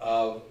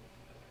of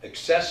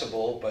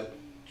accessible, but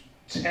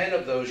 10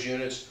 of those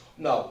units,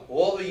 no,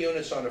 all the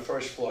units on the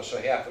first floor,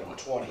 so half of them,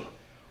 20,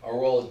 are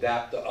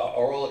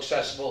all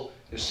accessible.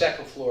 The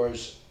second floor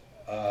is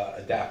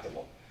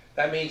adaptable.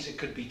 That means it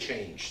could be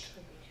changed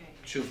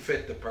to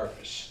fit the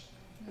purpose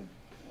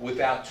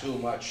without too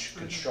much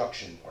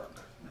construction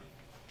work.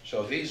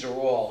 So these are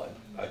all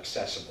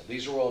accessible.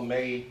 These are all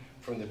made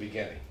from the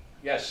beginning.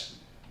 Yes?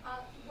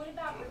 What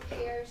about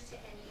repairs to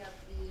any of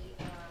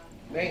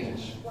the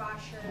Maintenance.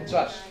 washers, It's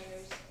us.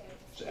 dryers?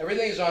 So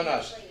everything is on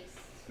us.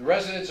 The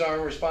residents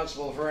aren't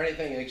responsible for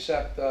anything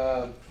except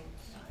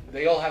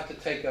they all have to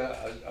take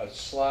a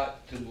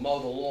slot to mow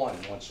the lawn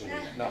once a week.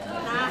 No.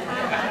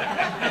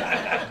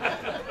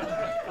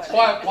 It's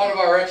part of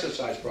our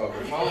exercise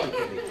program. I'm only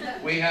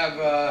kidding. We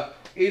have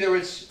either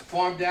it's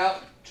farmed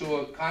out to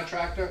a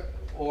contractor,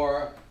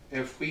 or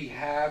if we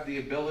have the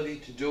ability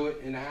to do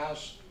it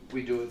in-house,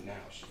 we do it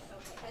in-house.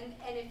 Okay.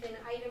 And if an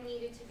item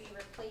needed to be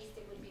replaced,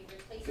 it would be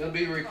replaced? It'll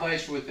be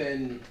replaced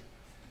within,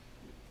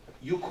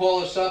 you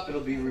call us up,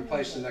 it'll be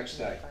replaced the next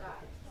day.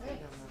 All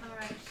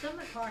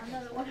right,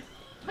 another one.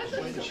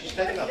 She's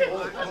taking up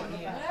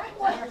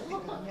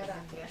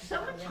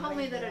Someone told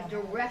me that a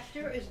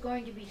director is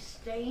going to be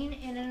staying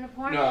in an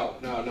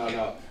apartment.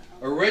 No.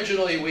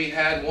 Originally, we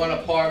had one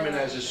apartment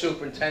as a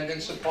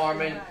superintendent's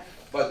apartment,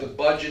 but the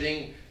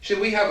budgeting, see,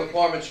 we have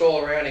apartments all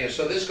around here,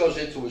 so this goes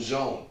into a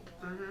zone.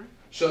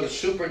 So the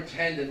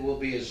superintendent will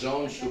be a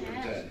zone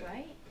superintendent.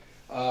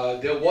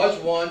 There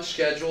was one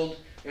scheduled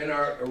in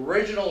our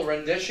original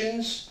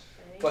renditions,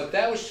 but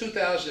that was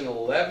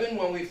 2011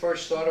 when we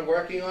first started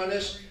working on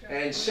this.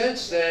 And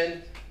since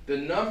then, the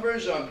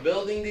numbers on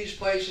building these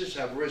places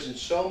have risen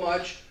so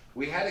much,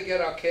 we had to get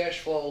our cash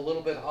flow a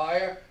little bit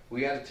higher.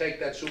 We had to take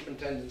that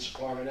superintendent's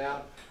department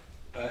out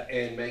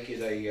and make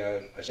it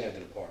a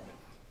standard department.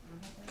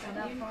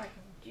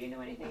 Do you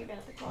know anything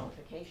about the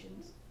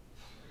qualifications?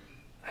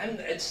 And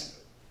it's,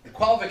 the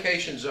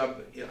qualifications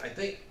of, you know,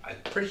 I'm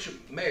pretty sure,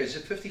 Mayor, is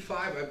it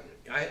 55?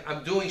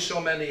 I'm doing so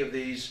many of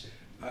these.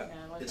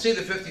 It's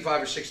either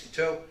 55 or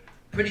 62.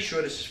 Pretty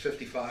sure this is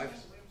 55.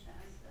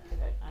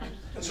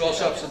 It's all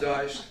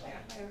subsidized.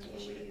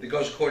 It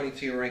goes according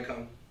to your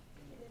income.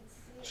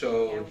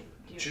 So, What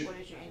does your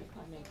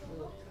income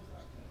include?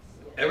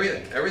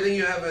 everything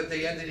you have at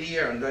the end of the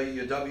year under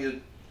your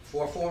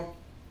W-4 form,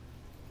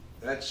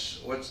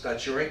 that's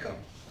your income.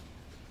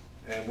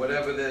 And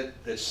whatever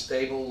the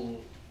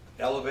stable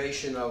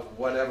elevation of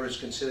whatever is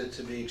considered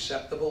to be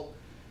acceptable,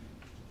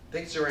 I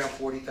think it's around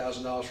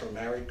 $40,000 for a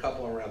married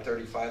couple, around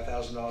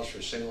 $35,000 for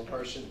a single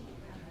person.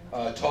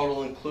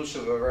 Total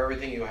inclusive of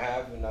everything you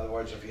have. In other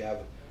words, if you have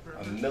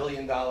 $1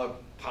 million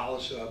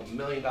policy, $1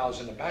 million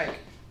in the bank,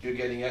 you're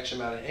getting X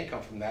amount of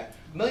income from that.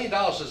 $1 million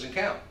doesn't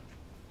count.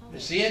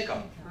 It's the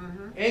income.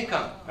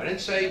 Income. I didn't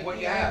say what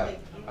you have.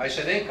 I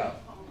said income.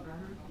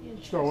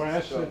 So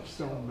assets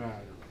don't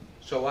matter.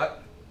 So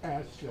what?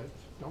 Assets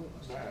don't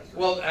matter.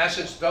 Well,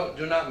 assets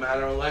do not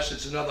matter unless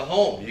it's another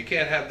home. You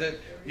can't have that.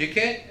 You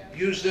can't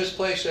use this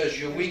place as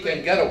your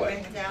weekend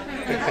getaway.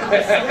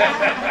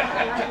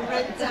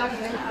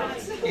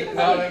 You know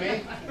what I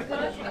mean?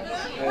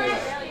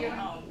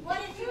 What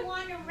if you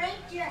want to rent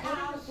your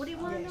house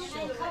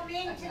and come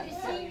into the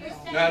senior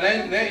center? Now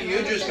then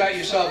you just got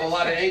yourself a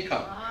lot of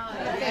income.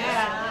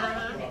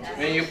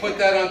 And you put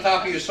that on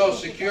top of your Social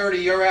Security,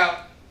 you're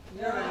out.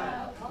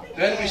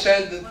 Then we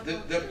send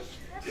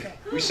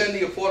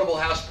the affordable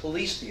house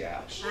police to your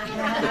house.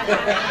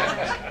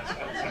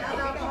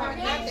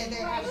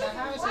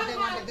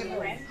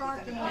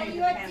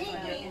 You're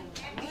thinking,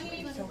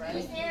 these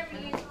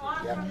areas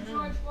are from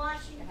George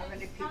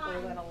Washington's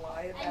time,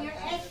 and you're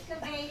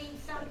excavating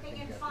something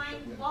and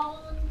find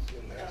bones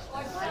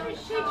or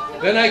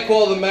something. Then I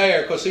call the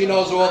mayor because he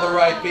knows all the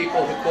right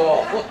people to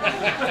call.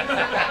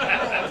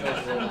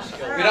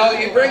 You know,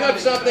 you bring up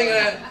something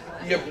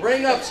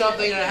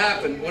that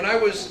happened when I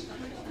was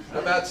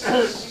about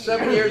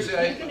 7 years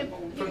ago,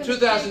 from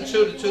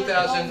 2002 to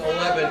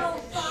 2011.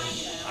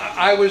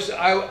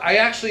 I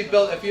actually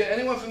built. If you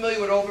anyone familiar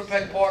with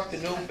Overpeck Park, the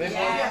new big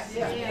one?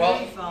 Well,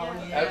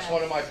 that's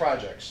one of my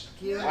projects.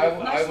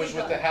 I was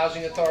with the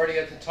Housing Authority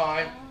at the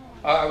time.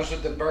 I was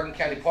with the Bergen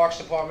County Parks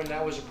Department.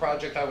 That was a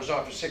project I was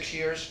on for 6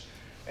 years,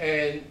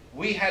 and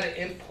we had to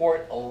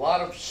import a lot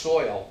of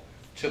soil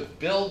to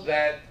build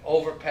that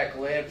Overpeck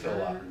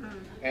landfill up.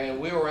 And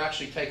we were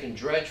actually taking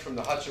dredge from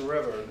the Hudson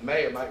River. The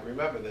mayor might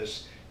remember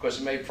this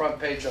because it made front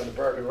page on the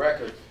Bergen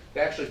Record.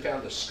 They actually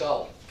found a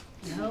skull.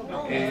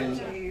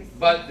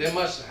 But there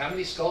how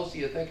many skulls do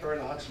you think are in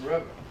the Hudson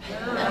River? You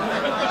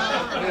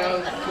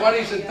know,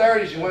 20s and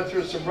 30s, you went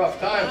through some rough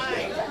times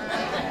there.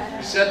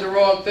 You said the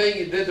wrong thing,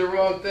 you did the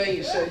wrong thing,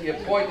 you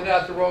pointed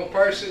out the wrong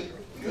person,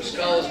 your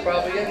skull is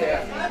probably in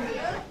there.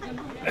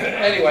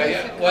 Anyway,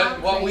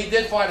 when we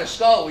did find a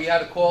skull, we had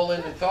to call in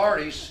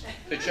authorities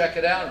to check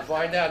it out and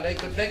find out. They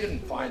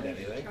couldn't find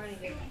anything.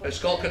 The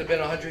skull could have been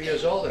 100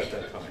 years old at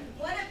that time.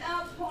 What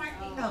about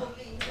parking?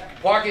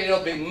 Parking,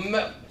 there'll be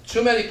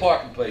too many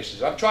parking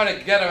places. I'm trying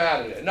to get them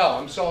out of there. No,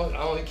 I'm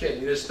only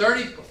kidding. There's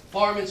 30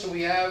 apartments and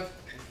we have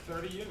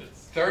 30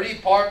 units. 30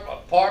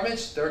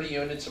 apartments, 30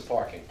 units of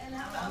parking.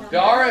 The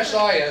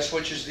RSIS,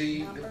 which is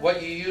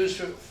what you use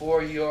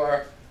for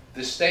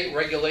the state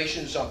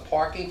regulations on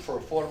parking for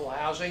affordable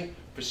housing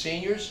for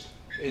seniors,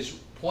 is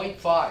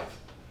 0.5.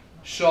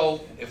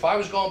 So if I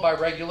was going by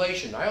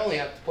regulation, I only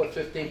have to put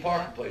 15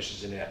 parking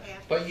places in there.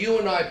 But you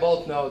and I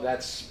both know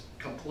that's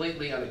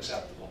completely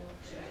unacceptable.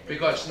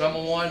 Because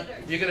number one,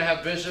 you're going to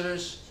have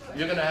visitors,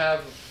 you're going to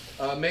have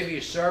maybe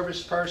a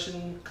service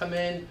person come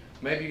in,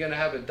 maybe you're going to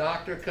have a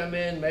doctor come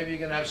in, maybe you're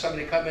going to have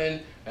somebody come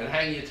in and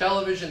hang your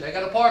television. They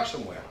got to park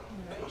somewhere.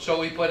 So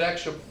we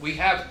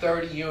have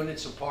 30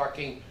 units of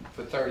parking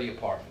for 30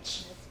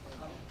 apartments.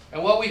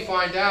 And what we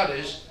find out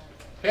is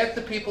half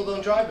the people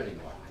don't drive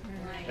anymore,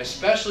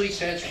 especially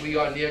since we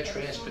are near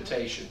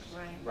transportation,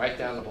 right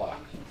down the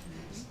block.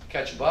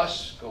 Catch a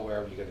bus, go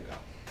wherever you're going to go.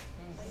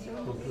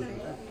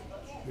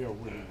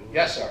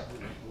 Yes, sir.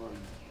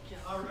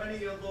 Are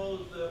any of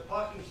those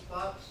parking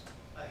spots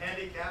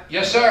handicapped?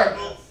 Yes, sir.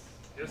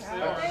 Yes,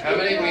 they are. How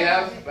many we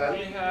have?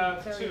 We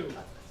have two.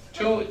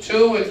 Two,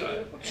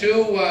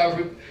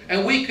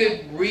 and we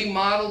could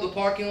remodel the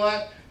parking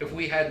lot if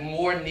we had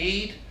more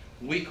need.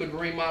 We could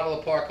remodel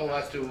the parking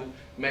lot to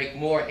make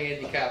more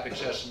handicap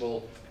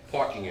accessible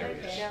parking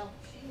areas.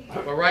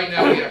 But right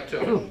now we have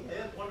two.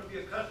 There's one of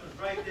your customers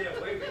right there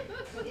waving.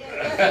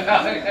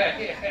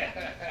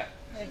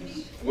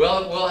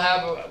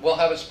 We'll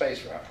have a space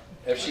for her.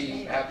 if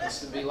she happens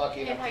to be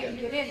lucky enough to get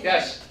in. in.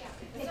 Yes,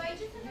 So I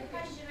just have a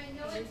question, I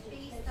know it's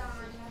based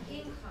on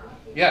income.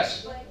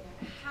 Yes. But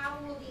how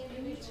will the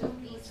individual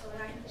be chosen?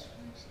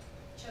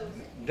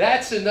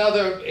 that's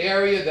another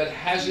area that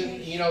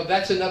hasn't,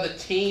 that's another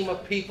team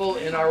of people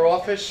in our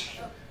office.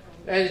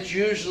 And it's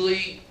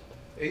usually,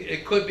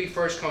 it could be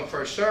first come,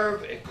 first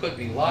serve, it could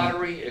be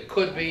lottery, it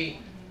could be,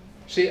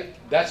 see,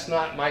 that's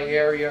not my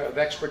area of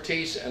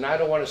expertise, and I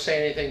don't want to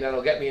say anything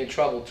that'll get me in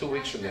trouble 2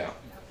 weeks from now,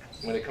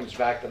 when it comes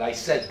back that I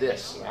said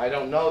this. I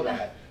don't know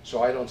that,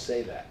 so I don't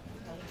say that.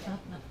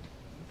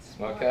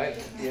 Okay?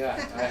 Yeah,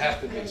 I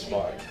have to be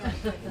smart.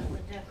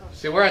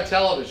 See, we're on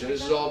television.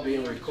 This is all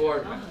being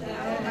recorded.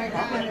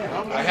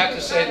 I have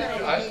to say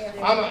that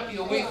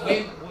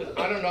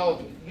I don't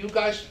know. You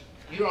guys,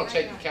 you don't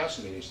take the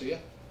council meetings, do you?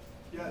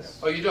 Yes.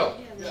 Oh, you do?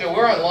 See,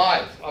 we're on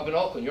live up in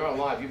Oakland. You're on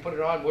live. You put it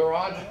on, we're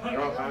on.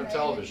 You're on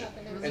television,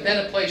 and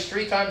then it plays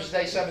 3 times a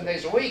day, 7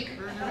 days a week.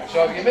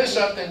 So if you miss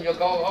something, you'll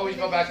always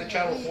go back to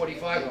channel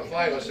 45 or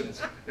 5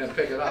 and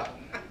pick it up.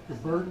 The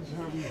Bergen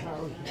County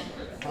housing,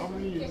 how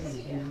many of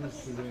these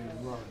units do they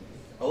run?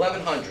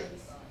 1,100.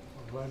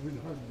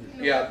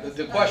 1,100. Yeah,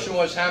 the question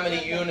was how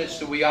many units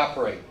do we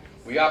operate?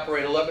 We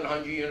operate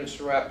 1,100 units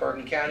throughout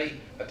Bergen County.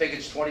 I think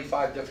it's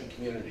 25 different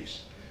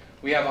communities.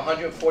 We have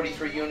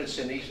 143 units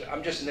in East,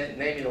 I'm just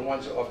naming the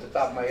ones off the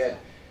top of my head.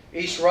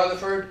 East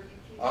Rutherford,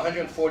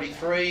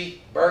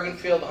 143,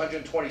 Bergenfield,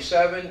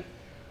 127.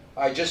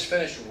 I just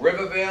finished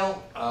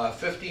Rivervale,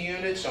 50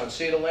 units on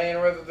Cedar Lane,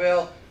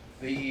 Rivervale.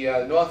 The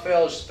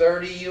Northvale is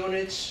 30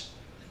 units.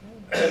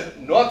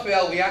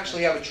 Northvale, we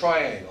actually have a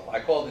triangle.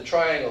 I call it the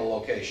triangle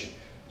location.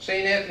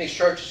 St. Anthony's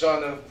Church is on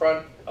the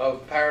front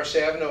of Paris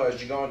Avenue as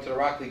you go into the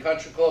Rockley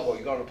Country Club or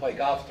you're going to play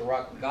golf at the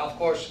Rockley Golf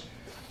Course.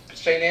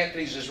 St.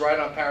 Anthony's is right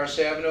on Paris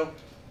Avenue.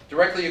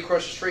 Directly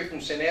across the street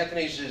from St.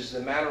 Anthony's is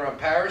the Manor on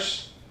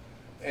Paris.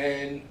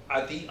 And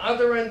at the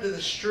other end of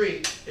the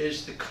street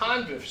is the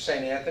convent of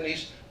St.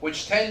 Anthony's,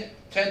 which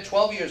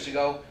 12 years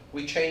ago,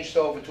 we changed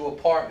over to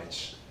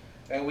apartments.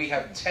 And we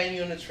have 10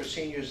 units for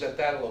seniors at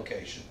that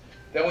location.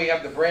 Then we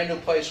have the brand new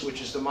place,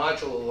 which is the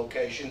modular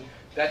location.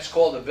 That's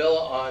called the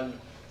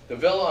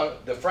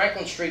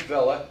Franklin Street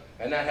Villa,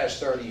 and that has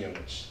 30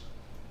 units.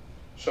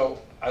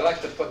 So I like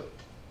to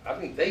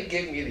they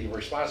gave me the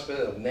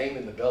responsibility of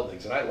naming the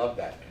buildings, and I love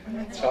that.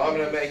 So I'm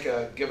going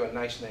to give a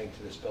nice name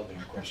to this building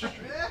across the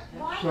street.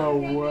 Why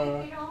don't they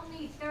make it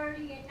only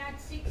 30 and not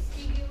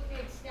 60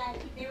 units? That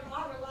there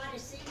are a lot of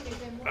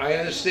seniors and I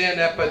understand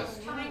that, but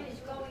time is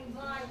going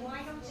by.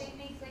 Why don't they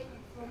make it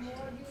for more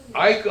units?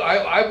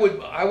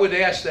 I would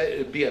ask that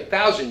it be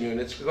 1,000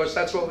 units because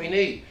that's what we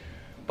need.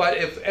 But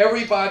if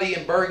everybody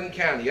in Bergen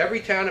County,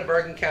 every town in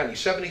Bergen County,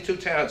 72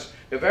 towns,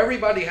 if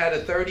everybody had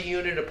a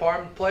 30-unit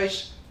apartment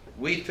place,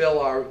 we'd fill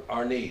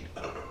our need.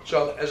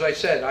 So as I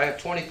said, I have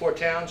 24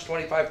 towns,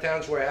 25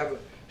 towns where I have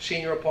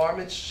senior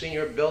apartments,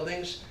 senior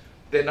buildings.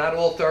 They're not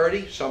all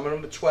 30. Some of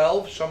them are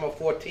 12, some are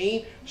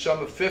 14,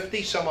 some are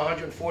 50, some are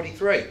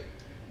 143.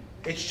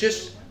 It's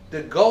just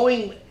the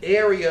going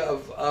area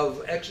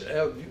of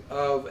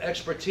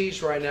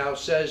expertise right now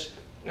says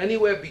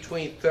anywhere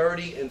between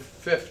 30 and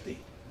 50,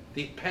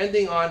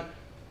 depending on,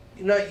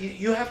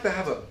 you have to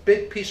have a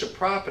big piece of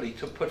property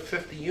to put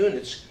 50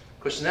 units,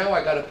 because now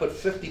I got to put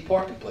 50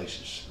 parking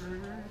places.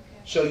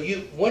 So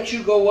once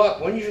you go up,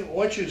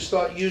 once you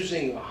start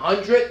using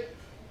 100,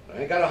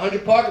 I got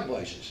 100 parking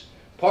places.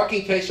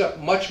 Parking takes up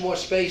much more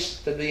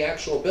space than the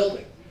actual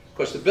building,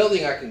 because the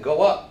building I can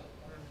go up.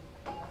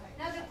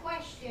 Another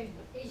question,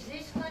 is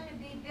this going to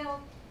be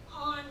built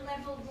on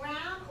level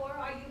ground, or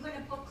are you going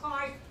to put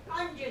cars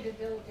under the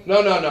building?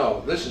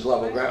 No, this is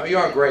level ground.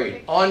 You're on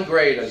grade. On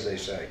grade, as they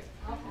say.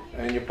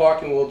 And your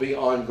parking will be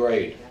on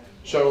grade.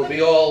 So it'll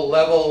be all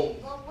level.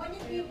 Well,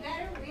 wouldn't it be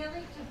better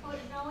really to put,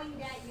 knowing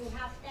that you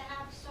have to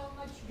have so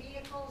much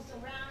vehicles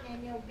around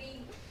and there'll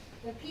be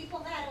the people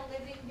that are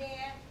living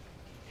there,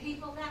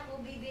 people that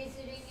will be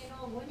visiting,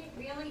 wouldn't it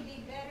really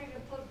be better to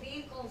put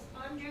vehicles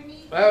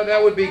underneath? Well,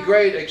 that would be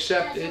great,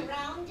 except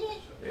around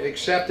it?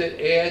 Except it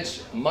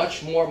adds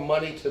much more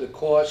money to the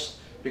cost,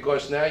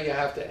 because now you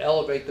have to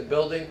elevate the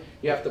building,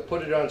 you have to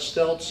put it on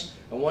stilts,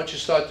 and once you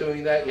start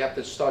doing that, you have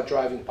to start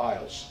driving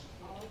piles.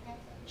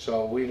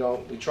 So we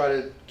try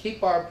to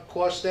keep our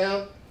costs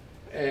down,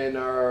 and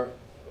I'm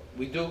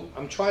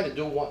trying to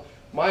do one.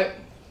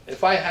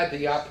 If I had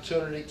the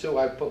opportunity to,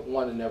 I'd put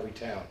one in every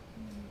town.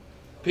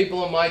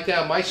 People in my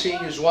town, my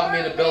seniors want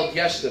me to build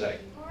yesterday.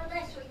 More or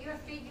less what you're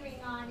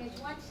figuring on is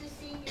once the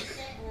seniors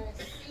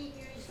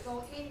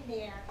go in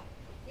there,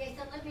 there's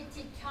a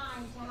limited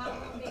time to how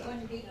long they're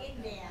going to be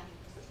in there.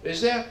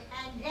 Is there?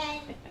 And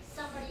then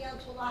somebody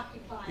else will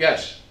occupy.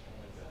 Yes.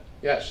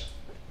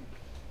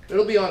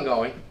 It'll be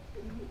ongoing.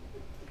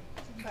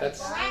 Well,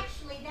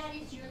 actually, that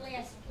is your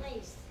last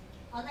place,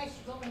 unless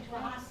you go into a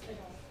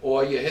hospital.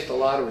 Or you hit the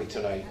lottery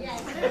tonight.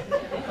 Yes.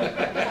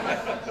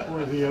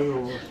 Or the other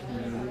one.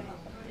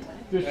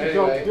 This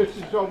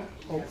is open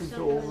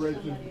to all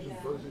residents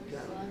of Bergen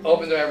County.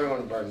 Open to everyone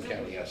in Bergen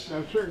County, yes.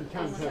 Now, certain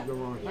towns have their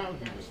own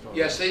housing authority.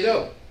 Yes, they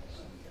do.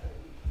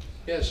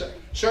 Yes,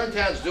 certain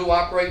towns do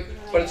operate,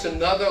 but it's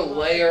another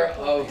layer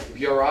of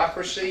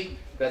bureaucracy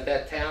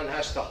that town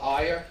has to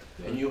hire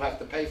and you have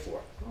to pay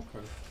for.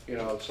 Okay. You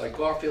know, it's like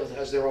Garfield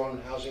has their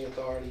own housing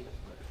authority.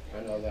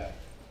 I know that.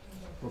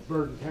 But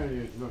Bergen County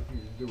has nothing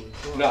to do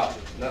with it. No,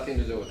 nothing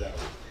to do with that.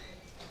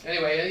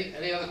 Anyway,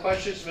 any other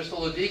questions? Mr.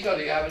 Ludico,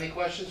 do you have any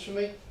questions for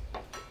me?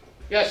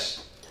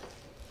 Yes?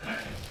 I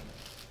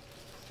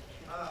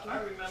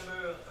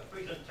remember a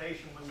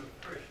presentation when we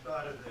first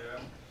started there,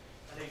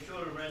 and they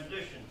showed a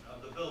rendition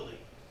of the building.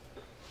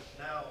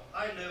 Now,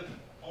 I live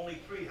only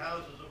 3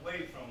 houses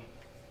away from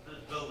this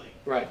building.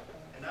 Right.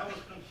 And I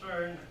was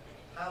concerned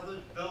how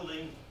this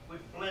building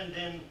would blend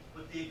in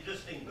with the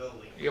existing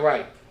building. You're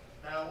right.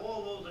 Now,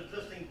 all those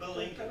existing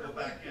buildings that go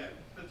back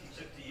 50,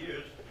 60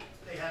 years,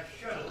 they have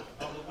shutters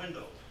on the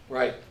windows.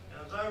 Right.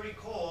 And as I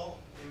recall,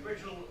 the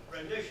original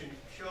rendition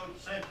showed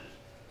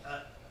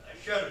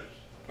shutters.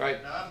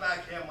 Right. Now, I'm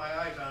back here, my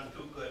eyes aren't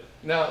too good.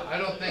 No, I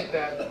don't think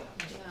that.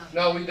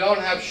 No, we don't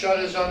have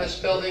shutters on this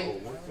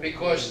building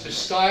because the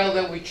style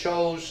that we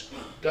chose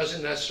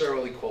doesn't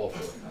necessarily call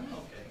for it.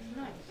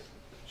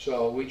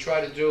 So we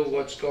try to do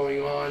what's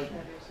going on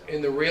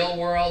in the real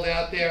world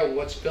out there,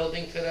 what's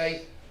building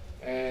today,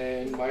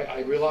 and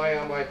I rely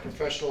on my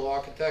professional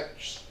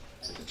architects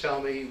to tell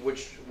me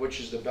which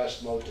is the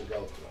best mode to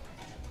go through.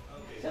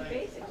 So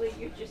basically,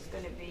 you're just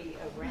going to be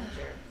a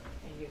renter,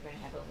 and you're going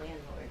to have a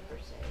landlord per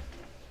se.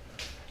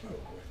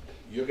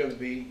 You're going to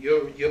be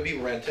you'll be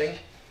renting,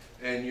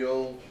 and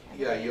you'll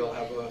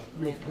have a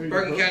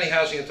Bergen County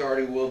Housing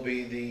Authority will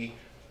be the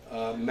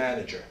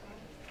manager.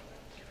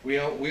 We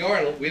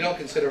don't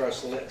consider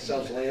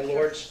ourselves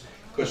landlords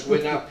because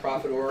we're not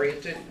profit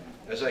oriented.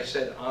 As I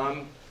said,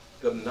 I'm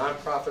the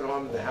nonprofit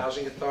arm of the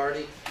Housing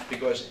Authority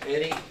because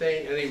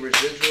any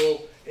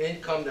residual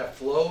income that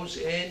flows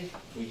in,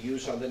 we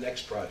use on the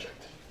next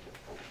project.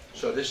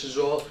 So this is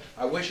all.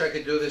 I wish I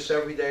could do this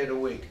every day of the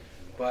week,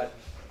 but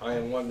I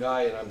am one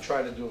guy and I'm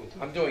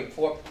doing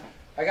 4.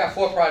 I got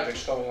 4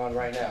 projects going on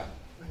right now.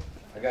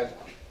 I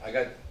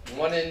got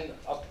one in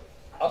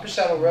Upper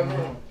Saddle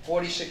River,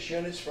 46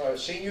 units for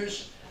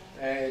seniors,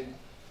 and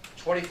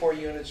 24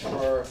 units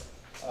for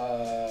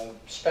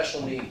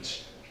special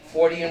needs.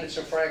 40 units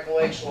in Franklin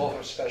Lakes, all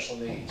for special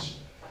needs.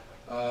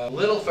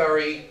 Little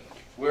Ferry,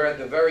 we're at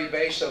the very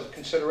base of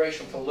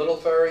consideration for Little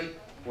Ferry,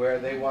 where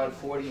they want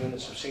 40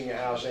 units of senior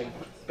housing.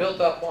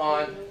 Built up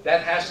on,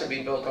 that has to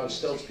be built on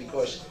stilts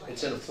because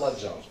it's in a flood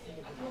zone.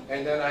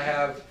 And then I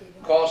have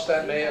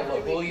Carlstadt Mayor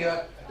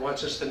LaHuya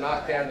wants us to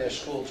knock down their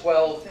School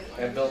 12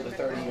 and build a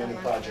 30-unit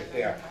project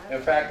there.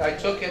 In fact, I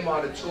took him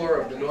on a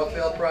tour of the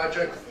Northvale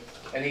project,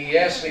 and he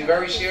asked me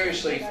very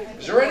seriously,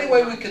 is there any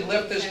way we could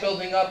lift this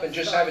building up and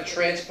just have it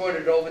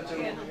transported over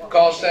to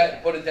Carlstadt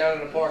and put it down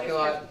in the parking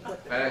lot?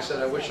 And I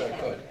said, I wish I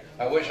could.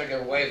 I wish I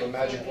could wave a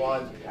magic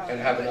wand and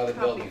have another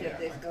building there.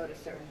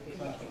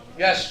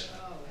 Yes?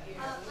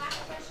 Last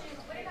question is,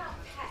 what about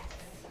pets?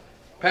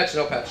 Pets,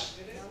 no pets.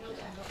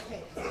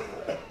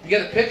 You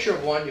get a picture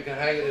of one, you can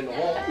hang it in the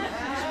hall.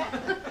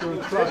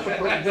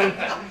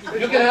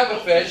 You can have a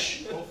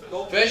fish.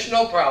 Fish,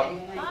 no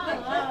problem.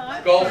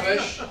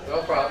 Goldfish,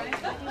 no problem.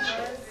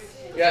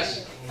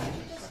 Yes?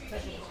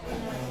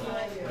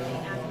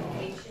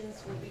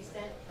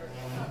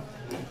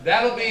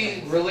 That'll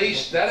be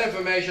released, that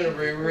information will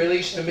be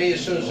released to me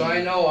as soon as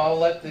I know. I'll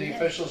let the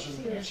officials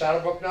in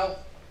Saddlebrook know.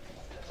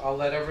 I'll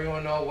let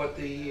everyone know what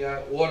the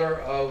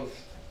order of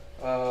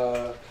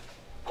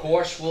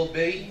course will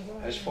be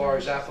as far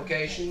as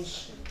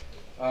applications.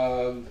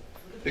 They're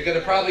going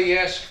to probably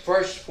ask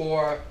first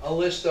for a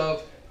list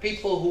of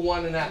people who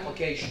want an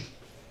application.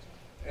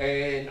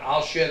 And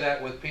I'll share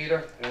that with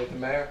Peter and with the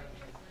mayor,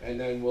 and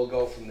then we'll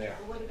go from there.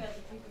 What about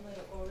the people that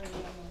are already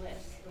on the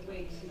list, the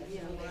waiting,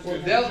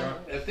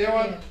 If they're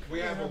on... We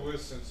have a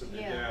list since it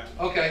began.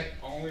 Okay.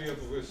 Only of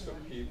the list of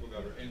people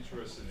that are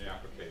interested in the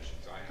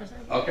applications. I have.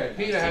 Okay,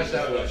 Peter has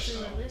that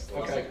list.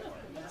 Okay.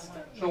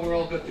 So we're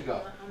all good to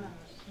go.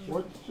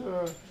 What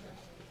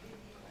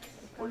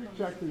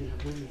exactly is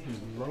going to be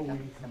low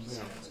income and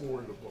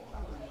affordable?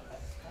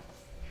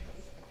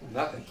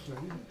 Nothing.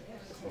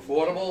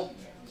 Affordable,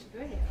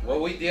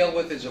 what we deal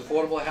with is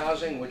affordable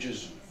housing, which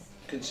is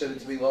considered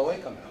to be low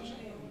income housing.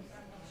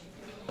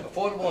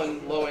 Affordable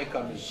and low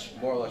income is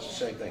more or less the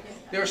same thing.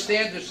 There are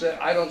standards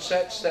that I don't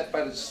set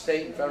by the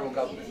state and federal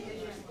government.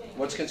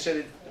 What's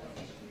considered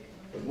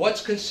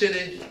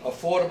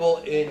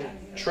affordable in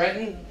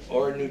Trenton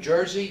or New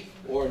Jersey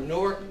or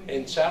Newark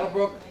and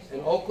Saddlebrook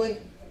and Oakland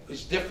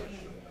is different.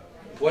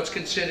 What's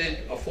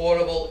considered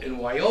affordable in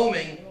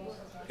Wyoming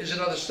is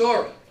another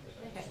story.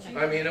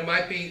 I mean, it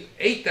might be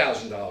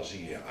 $8,000 a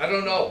year. I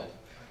don't know.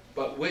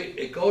 But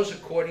it goes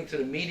according to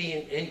the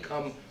median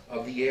income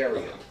of the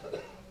area.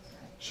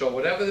 So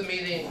whatever the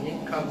median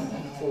income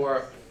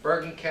for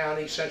Bergen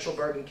County, Central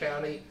Bergen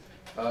County,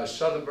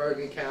 Southern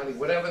Bergen County,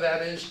 whatever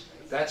that is,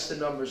 that's the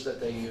numbers that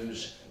they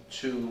use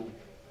to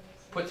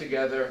put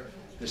together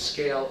the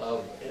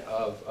scale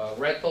of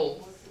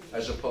rental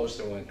as opposed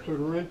to income. So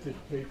the rent is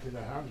paid to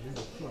the housing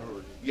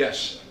authority.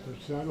 Yes. Does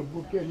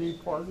Saddlebrook get any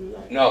part of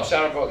that? No,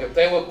 Saddlebrook, if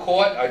they were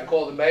caught, I'd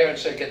call the mayor and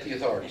say, get the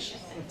authorities.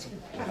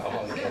 No,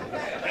 I'm kidding.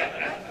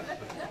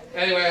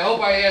 Anyway, I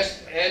hope I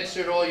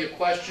answered all your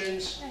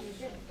questions.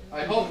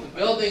 I hope the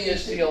building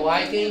is to your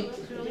liking.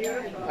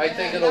 I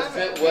think it'll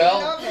fit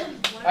well.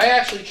 I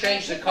actually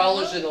changed the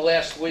colors in the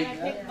last week.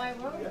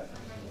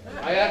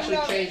 I actually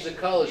changed the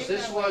colors.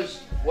 This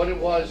was what it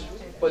was,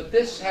 but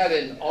this had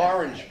an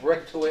orange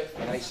brick to it,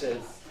 and I said,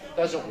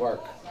 doesn't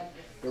work.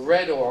 The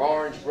red or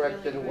orange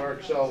brick didn't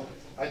work, so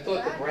I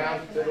thought the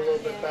brown fit a little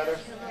bit better.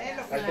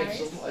 I think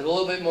a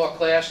little bit more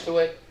class to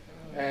it,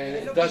 and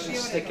it doesn't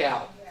stick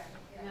out.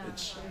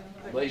 It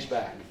lays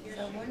back.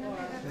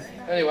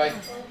 Anyway,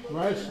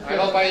 I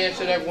hope I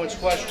answered everyone's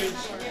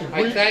questions.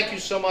 I thank you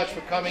so much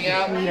for coming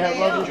out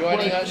and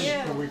joining us.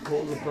 Can we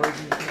call the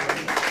person?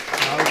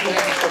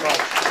 Thank you so much.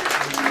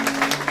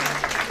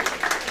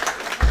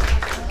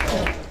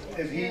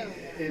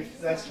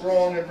 If that's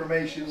wrong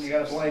information, you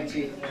gotta blame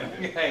Pete.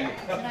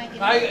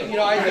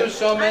 I do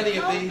so many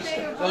of these,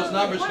 those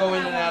numbers go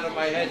in and out of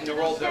my head and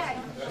they're all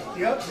different.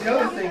 The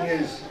other thing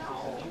is,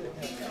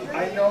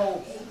 I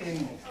know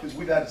because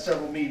we've had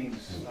several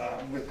meetings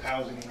with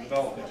housing and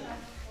development,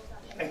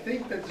 I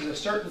think that there's a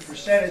certain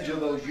percentage of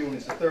those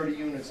units, the 30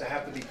 units, that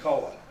have to be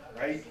COA,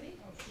 right?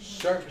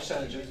 Certain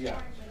percentages,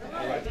 yeah.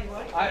 Right.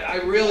 I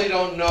really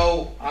don't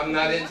know, I'm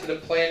not into the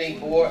planning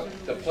board,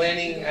 the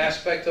planning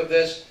aspect of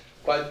this,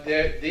 but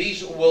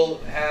these will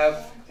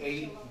have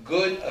a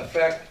good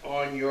effect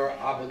on your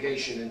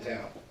obligation in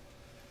town.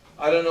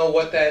 I don't know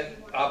what that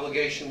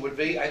obligation would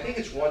be. I think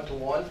it's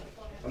 1-to-1.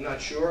 I'm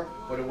not sure,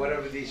 but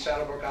whatever the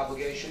Saddlebrook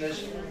obligation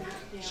is,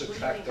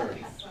 subtract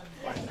 30.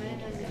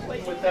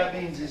 What that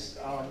means is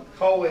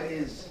COA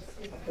is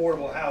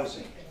affordable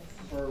housing.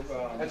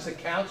 That's the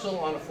Council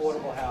on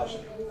Affordable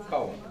Housing,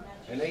 COA.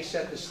 And they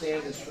set the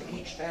standards for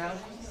each town.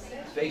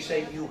 They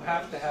say you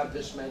have to have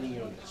this many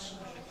units.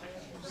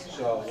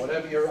 So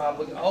whatever your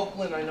obligation,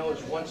 Oakland I know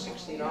is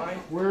 169.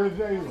 Where are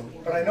they?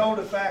 But I know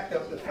the fact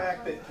that the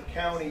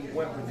county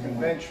went with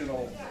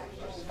conventional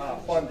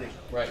funding.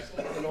 Right.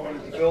 In order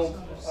to build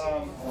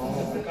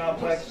the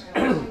complex,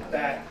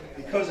 that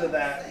because of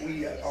that,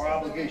 our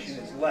obligation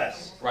is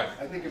less. Right.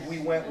 I think if we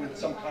went with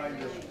some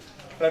kind of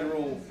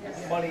federal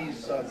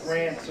monies,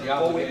 grants, or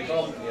low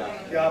income,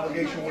 the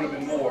obligation would have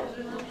been more.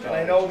 And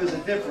I know there's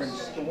a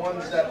difference. The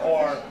ones that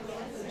are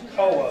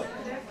COA,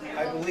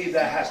 I believe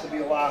that has to be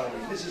a lottery.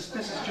 This is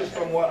just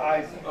from what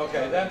I've.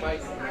 Okay, that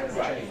might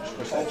change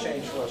because that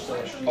changed for us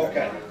last year.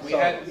 Okay.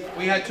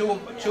 We had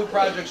two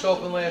projects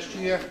open last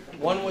year.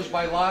 One was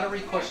by lottery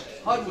because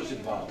HUD was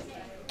involved.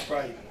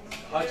 Right.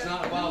 HUD's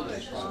not involved in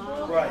this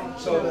project. Right.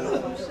 So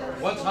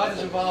once HUD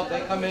is involved,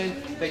 they come in,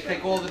 they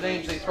take all the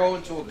names, they throw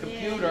into a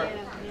computer,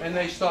 and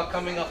they start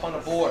coming up on a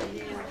board.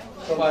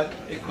 But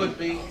it could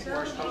be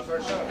first come,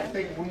 first served. I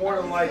think more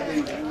than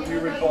likely, we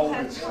were told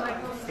it's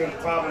going to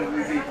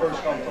probably be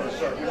first come, first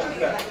served, which is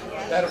better.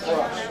 Better for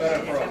us.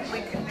 Better for us.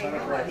 Better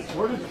for us.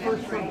 What is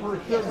first come,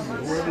 first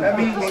served? That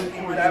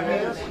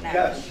means,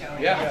 yes.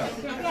 Yeah.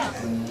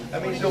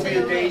 That means there'll be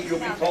a date, you'll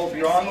be told, if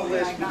you're on the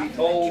list, you'll be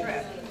told.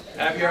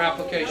 Have your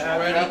application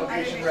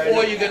ready.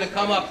 Or you're going to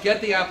come up, get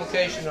the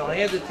application, I'll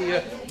hand it to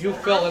you, you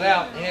fill it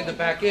out, and hand it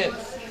back in.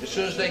 As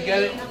soon as they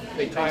get it,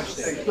 they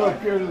timestamp it. So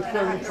if you're the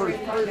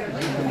 71st person, you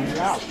can be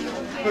out.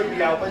 Could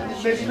be out, but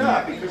maybe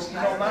not, because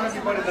not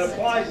everybody that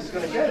applies is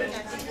going to get it.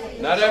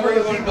 Not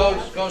everyone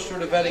goes through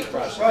the vetting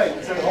process. Right,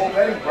 it's a whole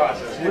vetting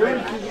process. Where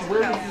does this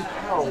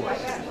go?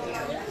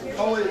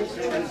 COA is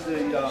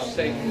the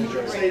state of New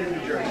Jersey. State of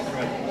New Jersey.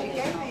 Right. She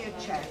gave me a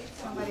check.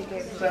 Somebody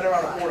gave me. Center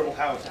on Affordable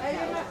Housing. If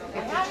I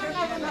don't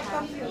have enough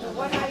computer,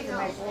 what I do?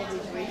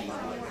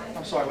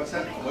 I'm sorry, what's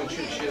that? Once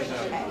you share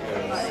that.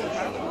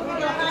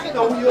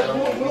 No,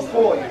 we'll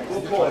call you.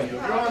 We'll call you. If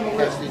you're on the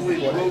list,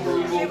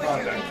 we'll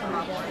contact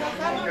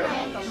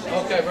you.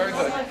 Okay, very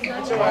good.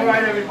 All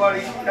right,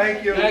 everybody.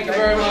 Thank you. Thank you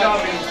very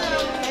much.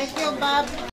 Thank you, Bob.